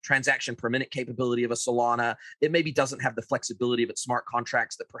the transaction per minute capability of a Solana. It maybe doesn't have the flexibility of its smart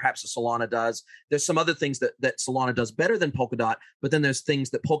contracts that perhaps a Solana does. There's some other things that Solana does better than Polkadot, but then there's things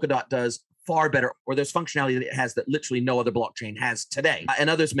that Polkadot does far better, or there's functionality that it has that literally no other blockchain has today. And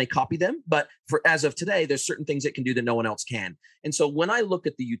others may copy them, but for as of today, there's certain things it can do that no one else can. And so when I look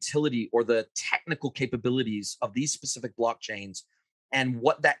at the utility or the technical capabilities of these specific blockchains and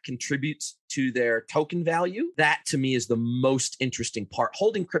what that contributes to their token value, that to me is the most interesting part.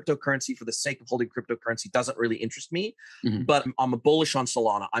 Holding cryptocurrency for the sake of holding cryptocurrency doesn't really interest me, but I'm bullish on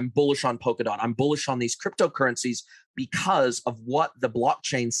Solana. I'm bullish on Polkadot. I'm bullish on these cryptocurrencies because of what the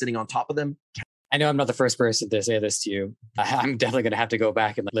blockchain sitting on top of them can. I know I'm not the first person to say this to you. I'm definitely going to have to go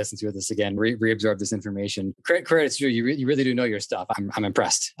back and listen to this again, reabsorb this information. Credit to you. You really do know your stuff. I'm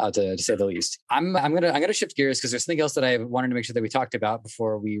impressed, to say the least. I'm gonna shift gears because there's something else that I wanted to make sure that we talked about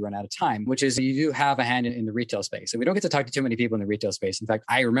before we run out of time, which is you do have a hand in the retail space, and we don't get to talk to too many people in the retail space. In fact,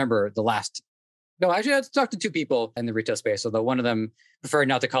 I remember actually, I had to talk to two people in the retail space. Although one of them preferred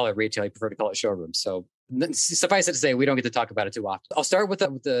not to call it retail, he preferred to call it showroom. So suffice it to say, we don't get to talk about it too often. I'll start with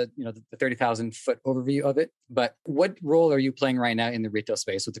the 30,000 foot overview of it. But what role are you playing right now in the retail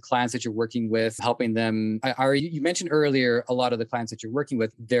space with the clients that you're working with, helping them? You mentioned earlier a lot of the clients that you're working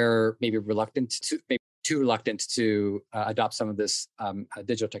with, they're maybe too reluctant to adopt some of this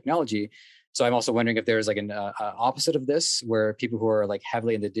digital technology. So I'm also wondering if there's like an opposite of this, where people who are like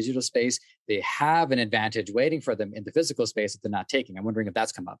heavily in the digital space, they have an advantage waiting for them in the physical space that they're not taking. I'm wondering if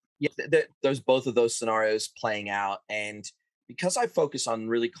that's come up. Yeah, there's both of those scenarios playing out. And because I focus on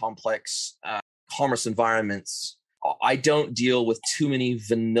really complex commerce environments, I don't deal with too many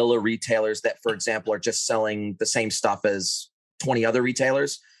vanilla retailers that, for example, are just selling the same stuff as 20 other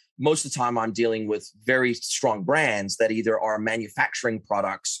retailers. Most of the time I'm dealing with very strong brands that either are manufacturing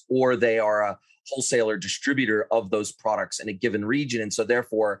products or they are a wholesaler distributor of those products in a given region. And so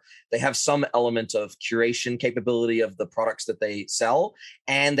therefore they have some element of curation capability of the products that they sell,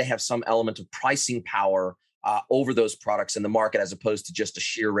 and they have some element of pricing power over those products in the market, as opposed to just a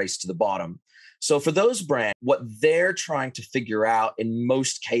sheer race to the bottom. So for those brands, what they're trying to figure out in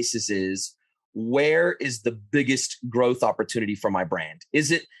most cases is, where is the biggest growth opportunity for my brand?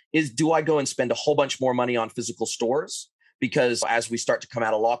 Do I go and spend a whole bunch more money on physical stores? Because as we start to come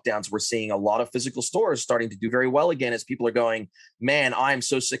out of lockdowns, we're seeing a lot of physical stores starting to do very well again, as people are going, man, I'm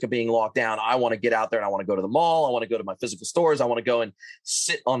so sick of being locked down. I want to get out there and I want to go to the mall. I want to go to my physical stores. I want to go and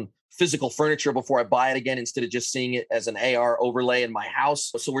sit on physical furniture before I buy it again, instead of just seeing it as an AR overlay in my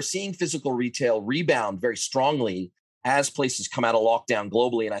house. So we're seeing physical retail rebound very strongly as places come out of lockdown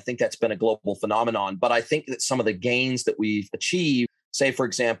globally. And I think that's been a global phenomenon. But I think that some of the gains that we've achieved, say, for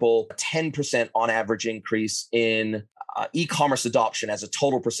example, a 10% on average increase in e-commerce adoption as a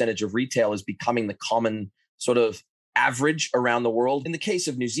total percentage of retail is becoming the common sort of average around the world. In the case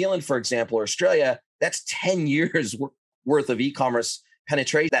of New Zealand, for example, or Australia, that's 10 years worth of e-commerce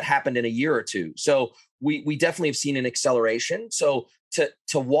penetration that happened in a year or two. So we definitely have seen an acceleration. So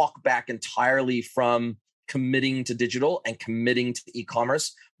to walk back entirely from committing to digital and committing to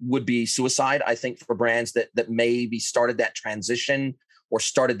e-commerce would be suicide, I think, for brands that maybe started that transition or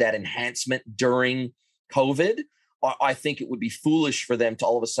started that enhancement during COVID. I think it would be foolish for them to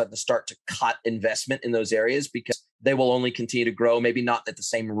all of a sudden start to cut investment in those areas, because they will only continue to grow, maybe not at the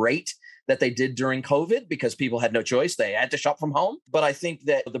same rate that they did during COVID, because people had no choice. They had to shop from home. But I think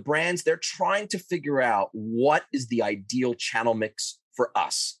that the brands, they're trying to figure out what is the ideal channel mix for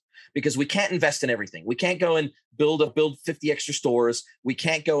us. Because we can't invest in everything. We can't go and build 50 extra stores. We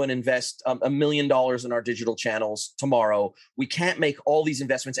can't go and invest $1 million in our digital channels tomorrow. We can't make all these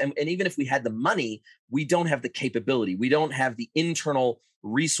investments. And even if we had the money, we don't have the capability. We don't have the internal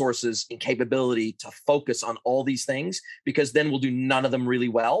resources and capability to focus on all these things, because then we'll do none of them really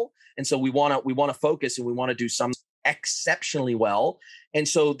well. And so we want to focus, and we want to do some exceptionally well. And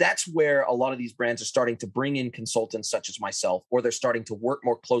so that's where a lot of these brands are starting to bring in consultants such as myself, or they're starting to work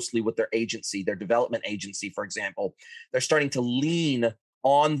more closely with their agency, their development agency, for example. They're starting to lean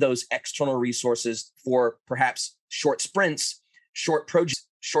on those external resources for perhaps short sprints, short projects,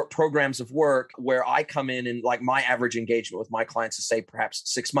 short programs of work, where I come in and, like, my average engagement with my clients is, say, perhaps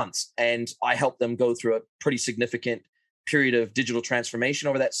 6 months. And I help them go through a pretty significant period of digital transformation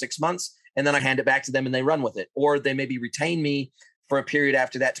over that 6 months. And then I hand it back to them and they run with it. Or they maybe retain me for a period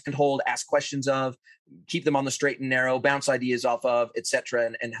after that to hold, ask questions of, keep them on the straight and narrow, bounce ideas off of, et cetera,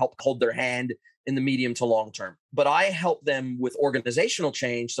 and help hold their hand in the medium to long term. But I help them with organizational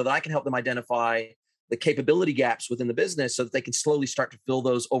change so that I can help them identify the capability gaps within the business so that they can slowly start to fill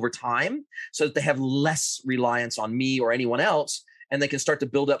those over time so that they have less reliance on me or anyone else. And they can start to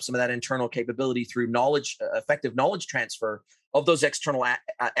build up some of that internal capability through knowledge, effective knowledge transfer of those external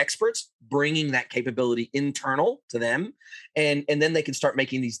experts, bringing that capability internal to them. And then they can start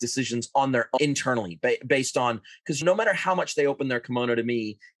making these decisions on their internally based on, because no matter how much they open their kimono to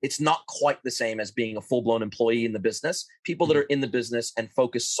me, it's not quite the same as being a full-blown employee in the business. People that are in the business and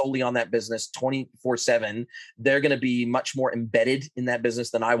focus solely on that business 24/7, they're going to be much more embedded in that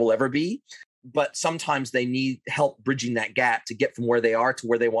business than I will ever be. But sometimes they need help bridging that gap to get from where they are to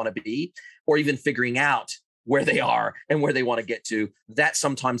where they want to be, or even figuring out where they are and where they want to get to. That's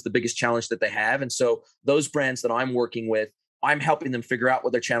sometimes the biggest challenge that they have. And so those brands that I'm working with, I'm helping them figure out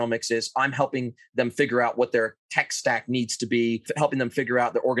what their channel mix is. I'm helping them figure out what their tech stack needs to be, helping them figure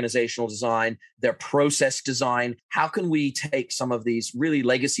out their organizational design, their process design. How can we take some of these really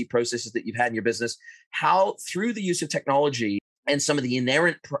legacy processes that you've had in your business, how through the use of technology and some of the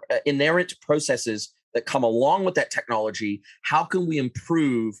inherent processes that come along with that technology, how can we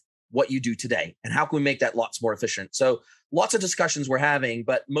improve what you do today? And how can we make that lots more efficient? So lots of discussions we're having,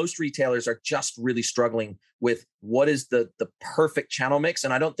 but most retailers are just really struggling with what is the perfect channel mix.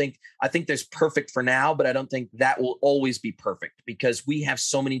 And I think there's perfect for now, but I don't think that will always be perfect because we have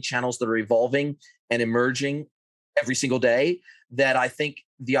so many channels that are evolving and emerging every single day that I think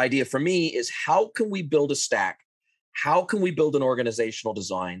the idea for me is how can we build a stack? How can we build an organizational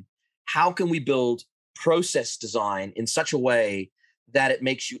design? How can we build process design in such a way that it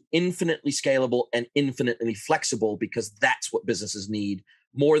makes you infinitely scalable and infinitely flexible, because that's what businesses need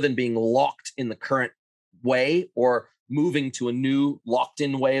more than being locked in the current way or moving to a new locked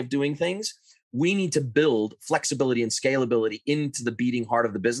in way of doing things. We need to build flexibility and scalability into the beating heart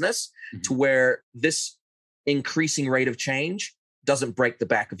of the business to where this increasing rate of change doesn't break the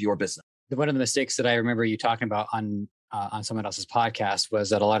back of your business. One of the mistakes that I remember you talking about on someone else's podcast was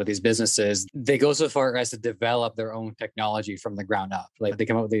that a lot of these businesses, they go so far as to develop their own technology from the ground up. Like they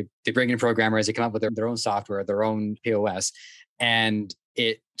come up, they bring in programmers, they come up with their own software, their own POS, and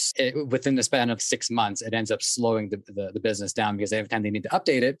it within the span of 6 months, it ends up slowing the business down because every time they need to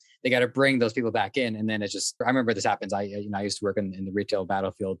update it, they got to bring those people back in. And then it's just, I remember this happens. I used to work in the retail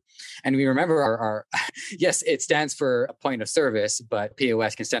battlefield, and we remember our yes, it stands for a point of service, but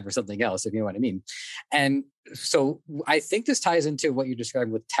POS can stand for something else, if you know what I mean. And so I think this ties into what you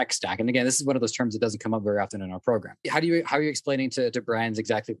described with tech stack. And again, this is one of those terms that doesn't come up very often in our program. How are you explaining to brands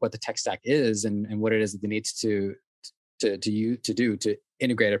exactly what the tech stack is and what it is that they need to do to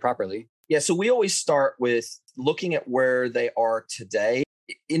integrate it properly? Yeah, so we always start with looking at where they are today,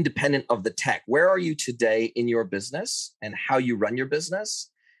 independent of the tech. Where are you today in your business and how you run your business?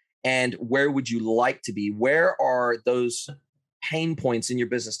 And where would you like to be? Where are those pain points in your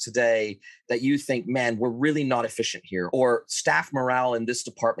business today that you think, man, we're really not efficient here? Or staff morale in this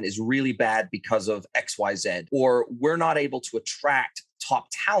department is really bad because of XYZ. Or we're not able to attract top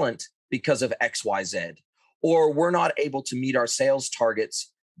talent because of XYZ. Or we're not able to meet our sales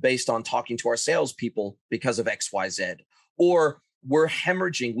targets based on talking to our salespeople because of XYZ. Or we're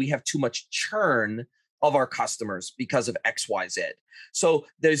hemorrhaging, we have too much churn of our customers because of XYZ. So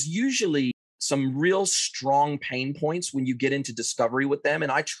there's usually some real strong pain points when you get into discovery with them.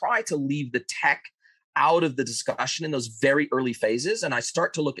 And I try to leave the tech out of the discussion in those very early phases. And I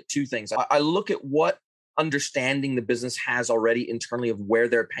start to look at two things. I look at what understanding the business has already internally of where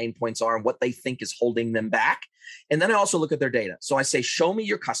their pain points are and what they think is holding them back. And then I also look at their data. So I say, show me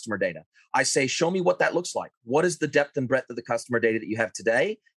your customer data. I say, show me what that looks like. What is the depth and breadth of the customer data that you have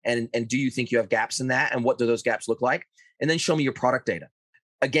today? And do you think you have gaps in that? And what do those gaps look like? And then show me your product data.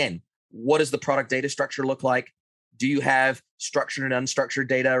 Again, what does the product data structure look like? Do you have structured and unstructured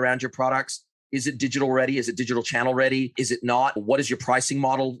data around your products? Is it digital ready? Is it digital channel ready? Is it not? What does your pricing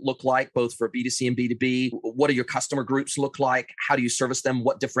model look like, both for B2C and B2B? What do your customer groups look like? How do you service them?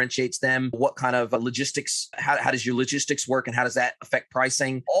 What differentiates them? What kind of logistics? How does your logistics work? And how does that affect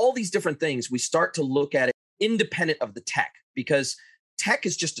pricing? All these different things, we start to look at it independent of the tech, because tech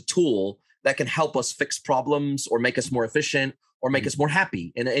is just a tool that can help us fix problems or make us more efficient or make us more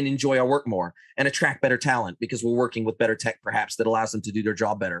happy and enjoy our work more and attract better talent because we're working with better tech, perhaps, that allows them to do their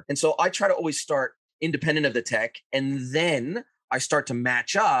job better. And so I try to always start independent of the tech. And then I start to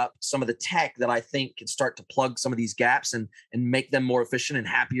match up some of the tech that I think can start to plug some of these gaps and make them more efficient and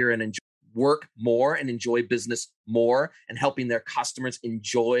happier and enjoy work more and enjoy business more, and helping their customers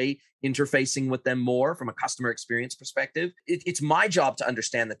enjoy interfacing with them more from a customer experience perspective. It's my job to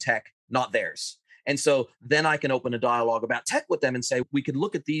understand the tech, not theirs. And so then I can open a dialogue about tech with them and say, we could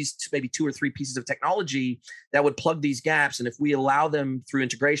look at these maybe 2 or 3 pieces of technology that would plug these gaps. And if we allow them through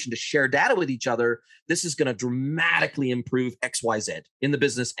integration to share data with each other, this is going to dramatically improve XYZ in the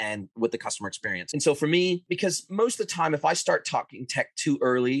business and with the customer experience. And so for me, because most of the time, if I start talking tech too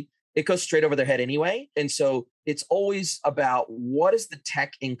early, it goes straight over their head anyway. And so it's always about what is the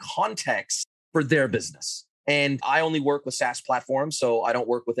tech in context for their business. And I only work with SaaS platforms. So I don't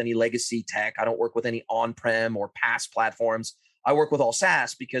work with any legacy tech. I don't work with any on-prem or PaaS platforms. I work with all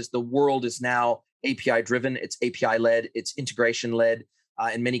SaaS because the world is now API driven. It's API led. It's integration led.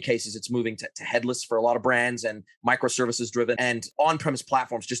 In many cases, it's moving to headless for a lot of brands and microservices driven. And on-premise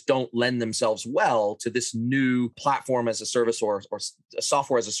platforms just don't lend themselves well to this new platform as a service or a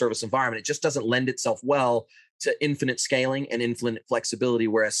software as a service environment. It just doesn't lend itself well to infinite scaling and infinite flexibility,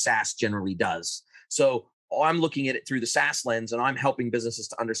 whereas SaaS generally does. So I'm looking at it through the SaaS lens, and I'm helping businesses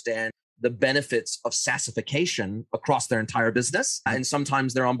to understand the benefits of SaaSification across their entire business. And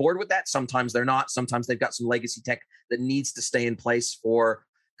sometimes they're on board with that. Sometimes they're not. Sometimes they've got some legacy tech that needs to stay in place for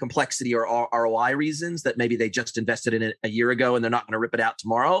complexity or ROI reasons that maybe they just invested in it a year ago and they're not going to rip it out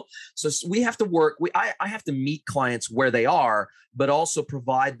tomorrow. So we have to work. I have to meet clients where they are, but also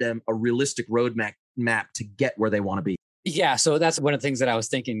provide them a realistic roadmap to get where they want to be. Yeah, so that's one of the things that I was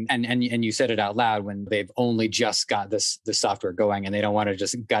thinking, and you said it out loud when they've only just got the software going and they don't want to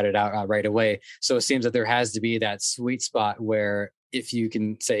just gut it out right away. So it seems that there has to be that sweet spot where if you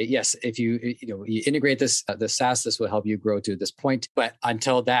can say, yes, if you integrate this, the SaaS, this will help you grow to this point. But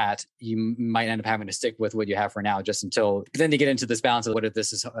until that, you might end up having to stick with what you have for now, just until then they get into this balance of what if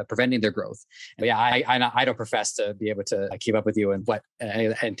this is preventing their growth. But yeah, I don't profess to be able to keep up with you and what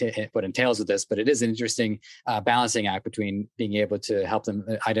entails with this, but it is an interesting balancing act between being able to help them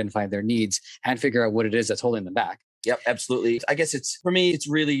identify their needs and figure out what it is that's holding them back. Yep, absolutely. I guess for me, it's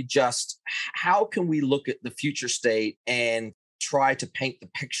really just how can we look at the future state and try to paint the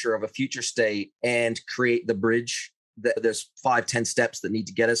picture of a future state and create the bridge. There's 5-10 steps that need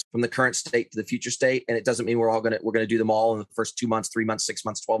to get us from the current state to the future state. And it doesn't mean we're going to do them all in the first 2 months, 3 months, 6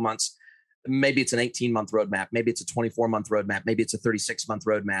 months, 12 months. Maybe it's an 18-month roadmap. Maybe it's a 24-month roadmap. Maybe it's a 36-month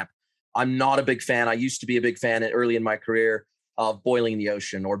roadmap. I'm not a big fan. I used to be a big fan early in my career of boiling the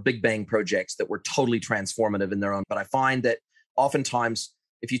ocean or big bang projects that were totally transformative in their own. But I find that oftentimes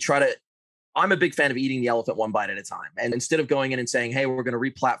if you try to, I'm a big fan of eating the elephant one bite at a time. And instead of going in and saying, hey, we're going to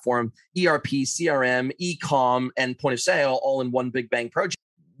replatform ERP, CRM, e-com, and point of sale all in one big bang project,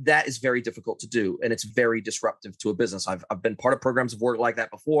 that is very difficult to do. And it's very disruptive to a business. I've been part of programs of work like that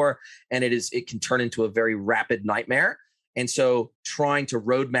before, and it can turn into a very rapid nightmare. And so trying to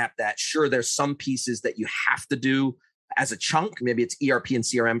roadmap that, sure, there's some pieces that you have to do as a chunk. Maybe it's ERP and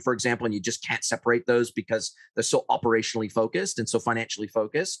CRM, for example, and you just can't separate those because they're so operationally focused and so financially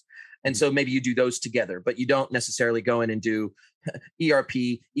focused. And so maybe you do those together, but you don't necessarily go in and do ERP,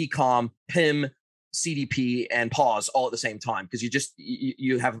 e-com, PIM, CDP, and pause all at the same time, because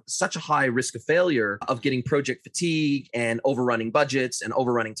you have such a high risk of failure of getting project fatigue and overrunning budgets and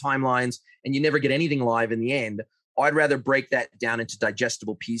overrunning timelines, and you never get anything live in the end. I'd rather break that down into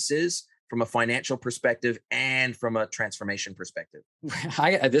digestible pieces from a financial perspective and from a transformation perspective.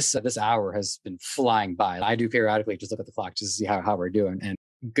 This hour has been flying by. I do periodically just look at the clock just to see how we're doing. And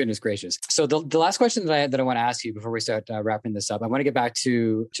goodness gracious. So the last question that I want to ask you before we start wrapping this up, I want to get back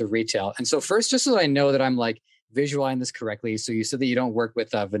to retail. And so first, just so that I know that I'm visualizing this correctly. So you said that you don't work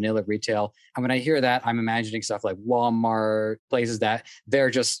with vanilla retail. And when I hear that, I'm imagining stuff like Walmart, places that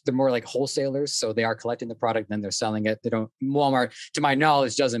they're more like wholesalers. So they are collecting the product, then they're selling it. Walmart, to my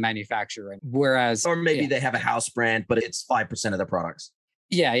knowledge, doesn't manufacture it. Whereas, or maybe they have a house brand, but it's 5% of the products.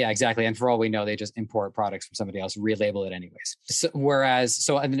 Yeah, exactly. And for all we know, they just import products from somebody else, relabel it anyways.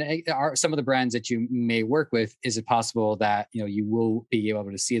 So, and then are some of the brands that you may work with, is it possible that, you will be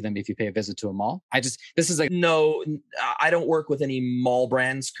able to see them if you pay a visit to a mall? No, I don't work with any mall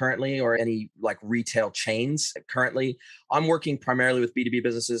brands currently or any retail chains currently. I'm working primarily with B2B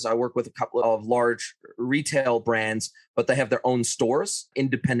businesses. I work with a couple of large retail brands, but they have their own stores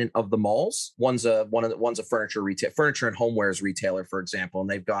independent of the malls. One's a furniture and homewares retailer, for example, and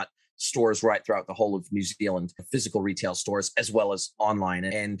they've got stores right throughout the whole of New Zealand, physical retail stores as well as online.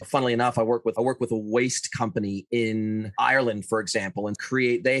 And funnily enough, I work with a waste company in Ireland, for example, and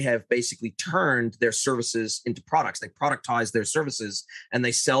they have basically turned their services into products. They productize their services and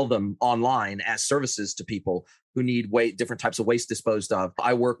they sell them online as services to people who need different types of waste disposed of.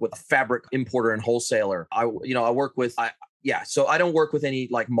 I work with a fabric importer and wholesaler. So I don't work with any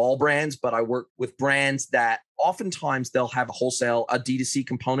mall brands, but I work with brands that oftentimes they'll have a D2C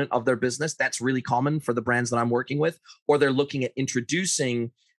component of their business. That's really common for the brands that I'm working with, or they're looking at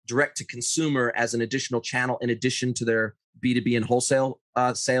introducing direct to consumer as an additional channel in addition to their B2B and wholesale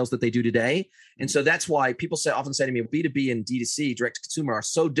sales that they do today. And so that's why people often say to me, B2B and D2C, direct to consumer, are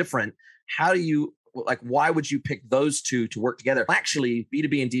so different. How do you, why would you pick those two to work together? Actually,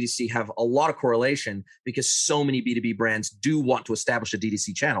 B2B and D2C have a lot of correlation because so many B2B brands do want to establish a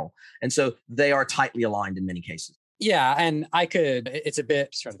D2C channel. And so they are tightly aligned in many cases. Yeah, and it's a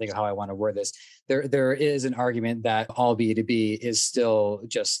bit, just trying to think of how I want to word this. There is an argument that all B2B is still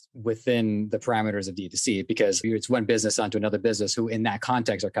just within the parameters of D2C because it's one business onto another business who in that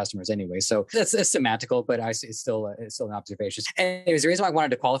context are customers anyway. So that's semantical, but it's still an observation. Anyways, the reason why I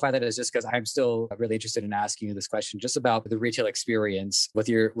wanted to qualify that is just because I'm still really interested in asking you this question just about the retail experience with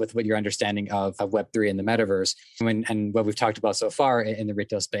what your understanding of Web3 and the Metaverse and what we've talked about so far in the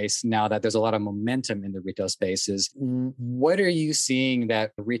retail space. Now that there's a lot of momentum in the retail space, is what are you seeing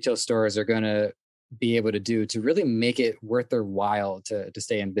that retail stores are going to be able to do to really make it worth their while to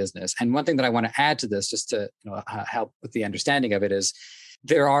stay in business? And one thing that I want to add to this, just to help with the understanding of it, is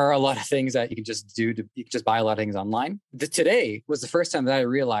there are a lot of things that you can just do. You can just buy a lot of things online. Today was the first time that I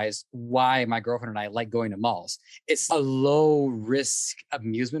realized why my girlfriend and I like going to malls. It's a low risk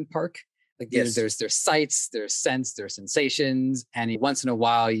amusement park. Like yes. There's sights, there's scents, there's sensations, and once in a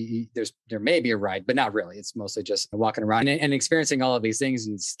while there may be a ride, but not really. It's mostly just walking around and experiencing all of these things.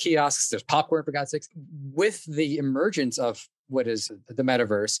 And kiosks, there's popcorn for God's sakes. With the emergence of what is the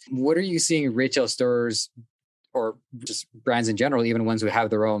metaverse, what are you seeing retail stores or just brands in general, even ones who have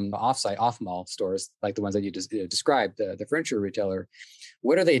their own off-mall stores, like the ones that you just described, the furniture retailer?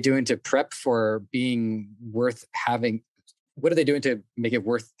 What are they doing to prep for being worth having? What are they doing to make it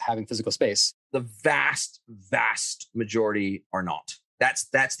worth having physical space? The vast, vast majority are not.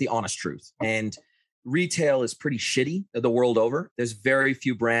 That's the honest truth. And retail is pretty shitty the world over. There's very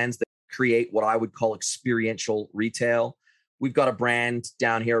few brands that create what I would call experiential retail. We've got a brand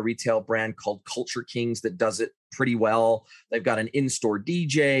down here, a retail brand called Culture Kings that does it pretty well. They've got an in-store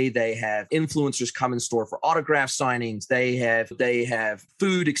DJ. They have influencers come in store for autograph signings. They have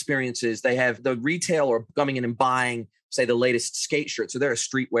food experiences. They have the retailer coming in and buying, say, the latest skate shirt. So they're a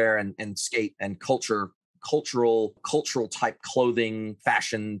streetwear and skate and cultural type clothing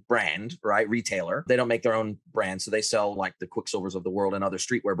fashion brand, right? Retailer. They don't make their own brand. So they sell like the Quicksilvers of the world and other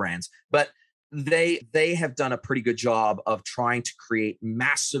streetwear brands. But they have done a pretty good job of trying to create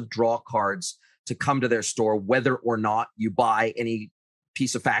massive draw cards to come to their store, whether or not you buy any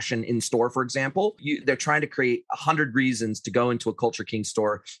piece of fashion in store, for example. They're trying to create 100 reasons to go into a Culture King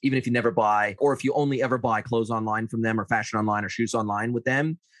store, even if you never buy, or if you only ever buy clothes online from them or fashion online or shoes online with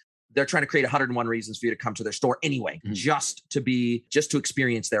them. They're trying to create 101 reasons for you to come to their store anyway, just to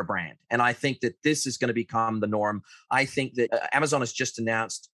experience their brand. And I think that this is going to become the norm. I think that Amazon has just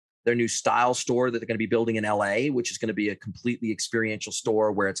announced their new style store that they're going to be building in LA, which is going to be a completely experiential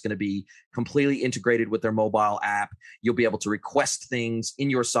store where it's going to be completely integrated with their mobile app. You'll be able to request things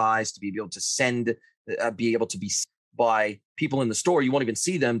in your size to be able to send, be able to be by people in the store. You won't even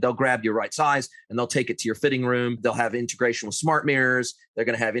see them. They'll grab your right size and they'll take it to your fitting room. They'll have integration with smart mirrors. They're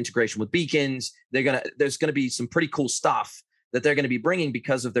going to have integration with beacons. There's going to be some pretty cool stuff that they're going to be bringing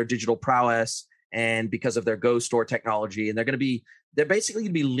because of their digital prowess and because of their Go Store technology. And they're basically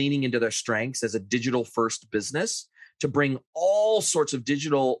going to be leaning into their strengths as a digital first business to bring all sorts of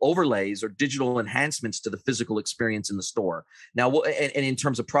digital overlays or digital enhancements to the physical experience in the store. Now, and in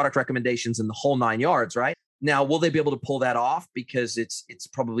terms of product recommendations and the whole 9 yards, right? Now, will they be able to pull that off? Because it's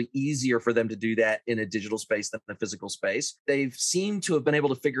probably easier for them to do that in a digital space than a physical space. They've seemed to have been able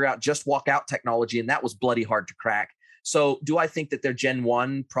to figure out just walk out technology, and that was bloody hard to crack. So do I think that their Gen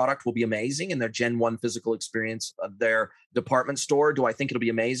 1 product will be amazing and their Gen 1 physical experience of their department store? Do I think it'll be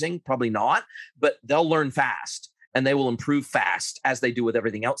amazing? Probably not, but they'll learn fast and they will improve fast as they do with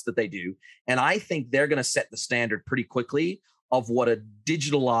everything else that they do. And I think they're going to set the standard pretty quickly of what a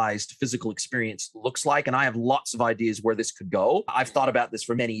digitalized physical experience looks like. And I have lots of ideas where this could go. I've thought about this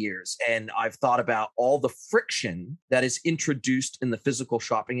for many years, and I've thought about all the friction that is introduced in the physical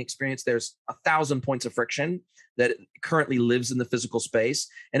shopping experience. There's 1,000 points of friction that currently lives in the physical space.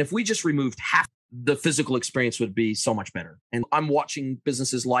 And if we just removed half, the physical experience would be so much better. And I'm watching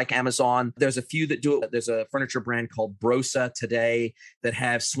businesses like Amazon. There's a few that do it. There's a furniture brand called Brosa today that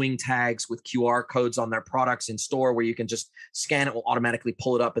have swing tags with QR codes on their products in store where you can just scan it, will automatically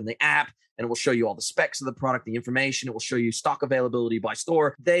pull it up in the app, and it will show you all the specs of the product, the information. It will show you stock availability by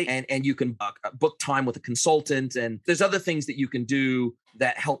store. And you can book time with a consultant. And there's other things that you can do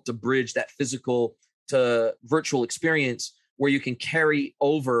that help to bridge that physical to virtual experience where you can carry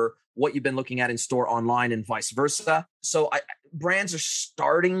over what you've been looking at in store online and vice versa. So brands are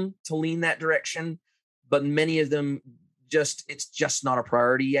starting to lean that direction, but many of them it's just not a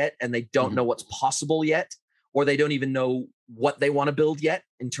priority yet, and they don't know what's possible yet, or they don't even know what they want to build yet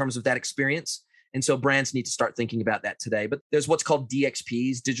in terms of that experience. And so brands need to start thinking about that today. But there's what's called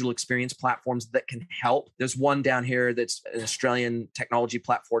DXPs, digital experience platforms, that can help. There's one down here that's an Australian technology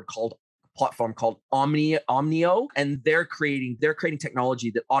platform called Omnio, and they're creating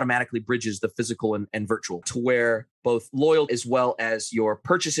technology that automatically bridges the physical and virtual, to where both loyalty as well as your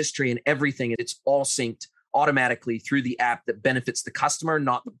purchase history and everything, it's all synced automatically through the app that benefits the customer.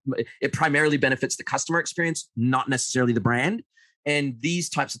 It primarily benefits the customer experience, not necessarily the brand. And these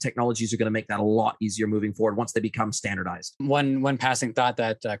types of technologies are going to make that a lot easier moving forward once they become standardized. One passing thought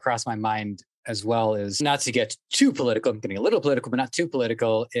that crossed my mind as well is, not to get too political, I'm getting a little political, but not too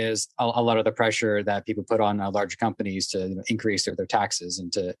political, is a lot of the pressure that people put on larger companies to increase their taxes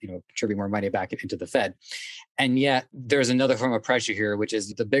and to contribute more money back into the Fed. And yet there's another form of pressure here, which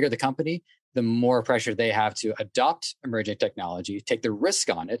is the bigger the company, the more pressure they have to adopt emerging technology, take the risk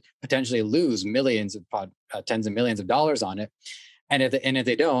on it, potentially lose tens of millions of dollars on it. And if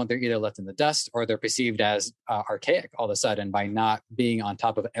they don't, they're either left in the dust or they're perceived as archaic all of a sudden by not being on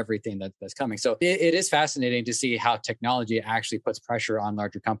top of everything that's coming. So it is fascinating to see how technology actually puts pressure on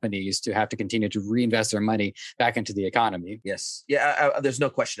larger companies to have to continue to reinvest their money back into the economy. Yes. Yeah, there's no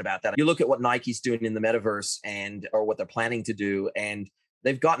question about that. You look at what Nike's doing in the metaverse or what they're planning to do, and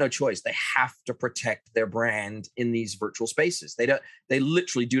they've got no choice. They have to protect their brand in these virtual spaces. They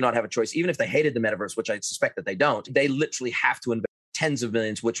literally do not have a choice. Even if they hated the metaverse, which I suspect that they don't, they literally have to invest tens of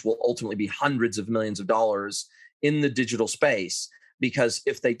millions, which will ultimately be hundreds of millions of dollars in the digital space. Because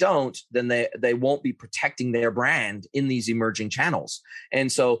if they don't, then they won't be protecting their brand in these emerging channels. And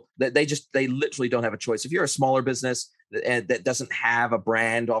so they literally don't have a choice. If you're a smaller business that doesn't have a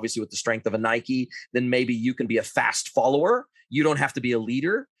brand, obviously with the strength of a Nike, then maybe you can be a fast follower. You don't have to be a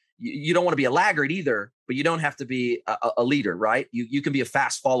leader. You don't want to be a laggard either, but you don't have to be a leader, right? You can be a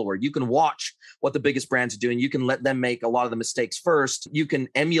fast follower. You can watch what the biggest brands are doing. You can let them make a lot of the mistakes first. You can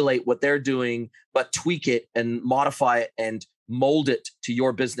emulate what they're doing, but tweak it and modify it and mold it to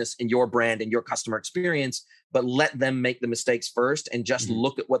your business and your brand and your customer experience, but let them make the mistakes first and just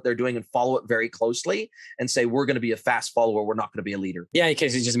look at what they're doing and follow it very closely and say, we're going to be a fast follower. We're not going to be a leader. Yeah,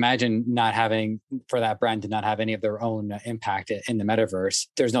 because you just imagine not having, for that brand to not have any of their own impact in the metaverse.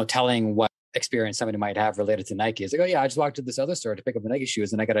 There's no telling what experience somebody might have related to Nike. It's like, oh yeah, I just walked to this other store to pick up the Nike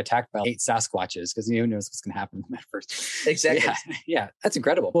shoes and I got attacked by 8 Sasquatches, because who knows what's going to happen in the metaverse. Exactly. Yeah, that's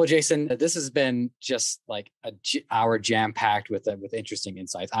incredible. Well, Jason, this has been just like an hour jam-packed with interesting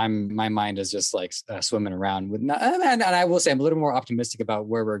insights. My mind is just like swimming around with, and I will say I'm a little more optimistic about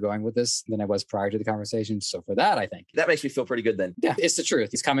where we're going with this than I was prior to the conversation. So for that, I think that makes me feel pretty good then. Yeah, it's the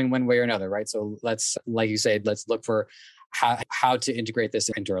truth. It's coming one way or another, right? So let's, like you said, let's look for how to integrate this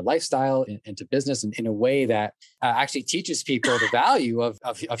into our lifestyle, into business, and in a way that actually teaches people the value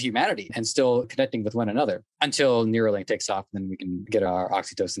of humanity and still connecting with one another until Neuralink takes off. And then we can get our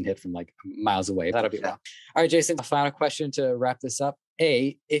oxytocin hit from like miles away. That'll be well. All right, Jason, a final question to wrap this up.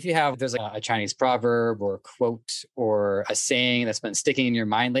 If there's like a Chinese proverb or a quote or a saying that's been sticking in your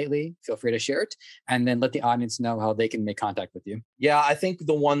mind lately, feel free to share it, and then let the audience know how they can make contact with you. Yeah, I think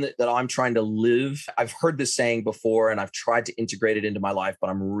the one that I'm trying to live, I've heard this saying before and I've tried to integrate it into my life, but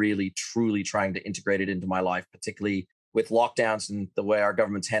I'm really, truly trying to integrate it into my life, particularly with lockdowns and the way our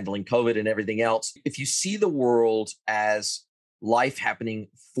government's handling COVID and everything else. If you see the world as life happening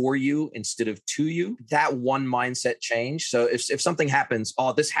for you instead of to you, that one mindset change. So if something happens,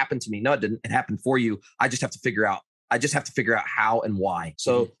 oh, this happened to me. No, it didn't. It happened for you. I just have to figure out how and why.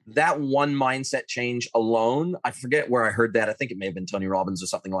 So that one mindset change alone, I forget where I heard that. I think it may have been Tony Robbins or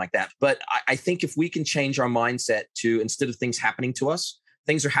something like that. But I think if we can change our mindset to, instead of things happening to us,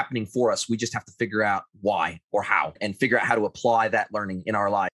 things are happening for us. We just have to figure out why or how, and figure out how to apply that learning in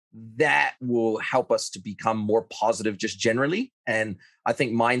our life. That will help us to become more positive just generally. And I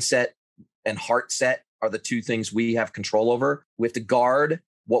think mindset and heart set are the two things we have control over. We have to guard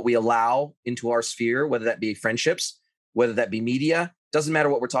what we allow into our sphere, whether that be friendships, whether that be media, doesn't matter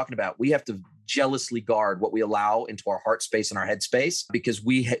what we're talking about. We have to jealously guard what we allow into our heart space and our head space, because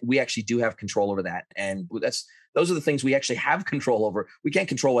we actually do have control over that. And those are the things we actually have control over. We can't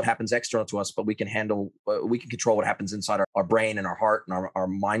control what happens external to us, but we can control what happens inside our brain and our heart and our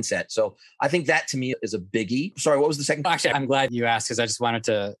mindset. So I think that to me is a biggie. Sorry, what was the second? Actually, I'm glad you asked, because I just wanted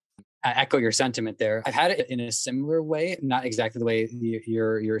to echo your sentiment there. I've had it in a similar way, not exactly the way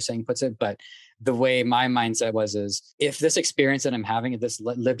you're saying puts it, but the way my mindset was is if this experience that I'm having, this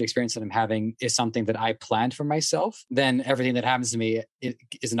lived experience that I'm having is something that I planned for myself, then everything that happens to me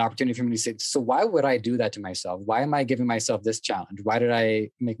is an opportunity for me to say, so why would I do that to myself? Why am I giving myself this challenge? Why did I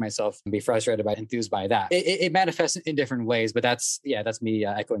make myself be frustrated by, enthused by that? It manifests in different ways, but that's me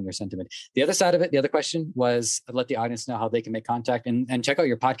echoing your sentiment. The other side of it, the other question was let the audience know how they can make contact and check out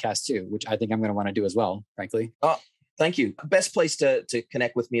your podcast too, which I think I'm going to want to do as well, frankly. Thank you. Best place to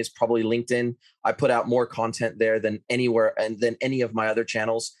connect with me is probably LinkedIn. I put out more content there than anywhere and than any of my other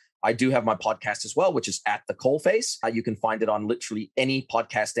channels. I do have my podcast as well, which is At the Coalface. You can find it on literally any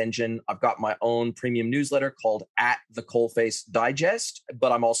podcast engine. I've got my own premium newsletter called At the Coalface Digest,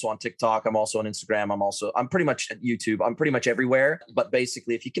 but I'm also on TikTok. I'm also on Instagram. I'm pretty much at YouTube. I'm pretty much everywhere. But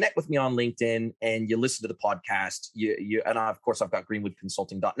basically, if you connect with me on LinkedIn and you listen to the podcast, of course, I've got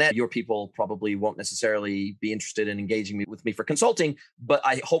greenwoodconsulting.net. Your people probably won't necessarily be interested in engaging with me for consulting, but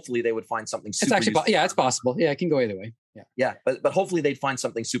hopefully they would find something super useful. It's possible. Yeah, it can go either way. Yeah. But hopefully they'd find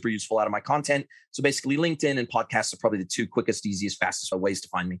something super useful out of my content. So basically LinkedIn and podcasts are probably the two quickest, easiest, fastest ways to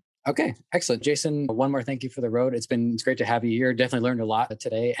find me. Okay, excellent. Jason, one more thank you for the road. It's great to have you here. Definitely learned a lot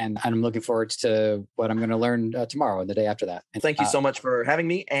today, and I'm looking forward to what I'm going to learn tomorrow and the day after that. And thank you so much for having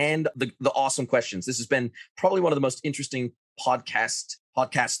me and the awesome questions. This has been probably one of the most interesting podcasts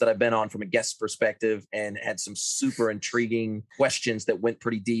that I've been on from a guest perspective, and had some super intriguing questions that went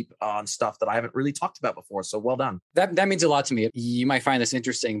pretty deep on stuff that I haven't really talked about before. So well done. That means a lot to me. You might find this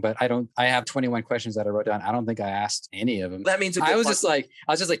interesting, but I have 21 questions that I wrote down. I don't think I asked any of them. That means I was just like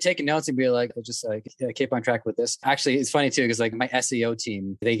taking notes and be like, keep on track with this. Actually, it's funny too, because like my SEO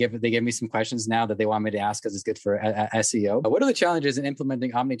team, they give me some questions now that they want me to ask because it's good for SEO. What are the challenges in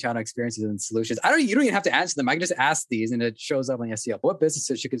implementing omnichannel experiences and solutions? You don't even have to answer them. I can just ask these and it shows up on SEO. What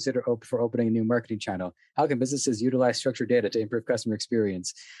businesses should consider for opening a new marketing channel? How can businesses utilize structured data to improve customer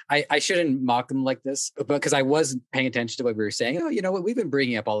experience? I shouldn't mock them like this, because I wasn't paying attention to what we were saying. Oh, you know what? We've been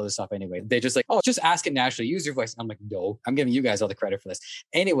bringing up all of this stuff anyway. They just like, just ask it naturally. Use your voice. I'm like, no, I'm giving you guys all the credit for this.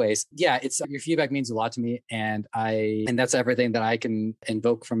 Anyways, yeah, your feedback means a lot to me, and that's everything that I can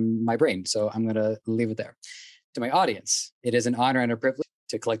invoke from my brain. So I'm going to leave it there. To my audience, it is an honor and a privilege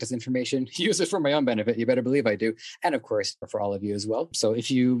to collect this information, use it for my own benefit. You better believe I do. And of course, for all of you as well. So if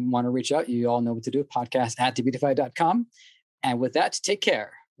you want to reach out, you all know what to do. podcast@debeautify.com. And with that, take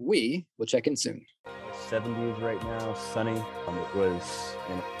care. We will check in soon. 70s right now, sunny. It was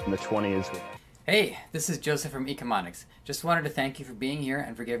in the 20s. Hey, this is Joseph from Ecomonics. Just wanted to thank you for being here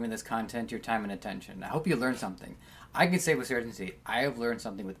and for giving this content your time and attention. I hope you learned something. I can say with certainty, I have learned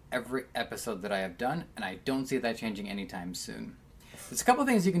something with every episode that I have done, and I don't see that changing anytime soon. There's a couple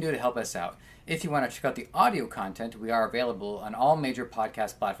things you can do to help us out. If you want to check out the audio content, we are available on all major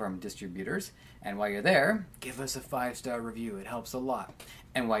podcast platform distributors. And while you're there, give us a 5-star review. It helps a lot.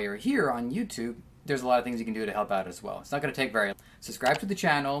 And while you're here on YouTube, there's a lot of things you can do to help out as well. It's not going to take very long. Subscribe to the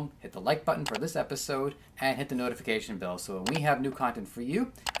channel, hit the like button for this episode, and hit the notification bell. So when we have new content for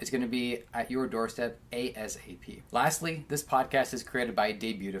you, it's going to be at your doorstep ASAP. Lastly, this podcast is created by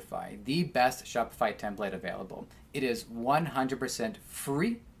Debeautify, the best Shopify template available. It is 100%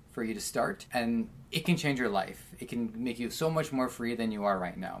 free for you to start, and it can change your life. It can make you so much more free than you are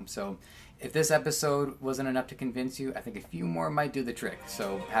right now. So if this episode wasn't enough to convince you, I think a few more might do the trick.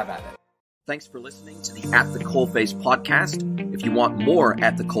 So have at it. Thanks for listening to the At the Coalface podcast. If you want more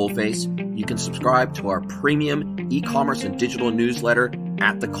At the Coalface, you can subscribe to our premium e-commerce and digital newsletter,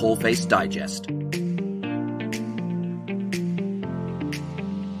 At the Coalface Digest.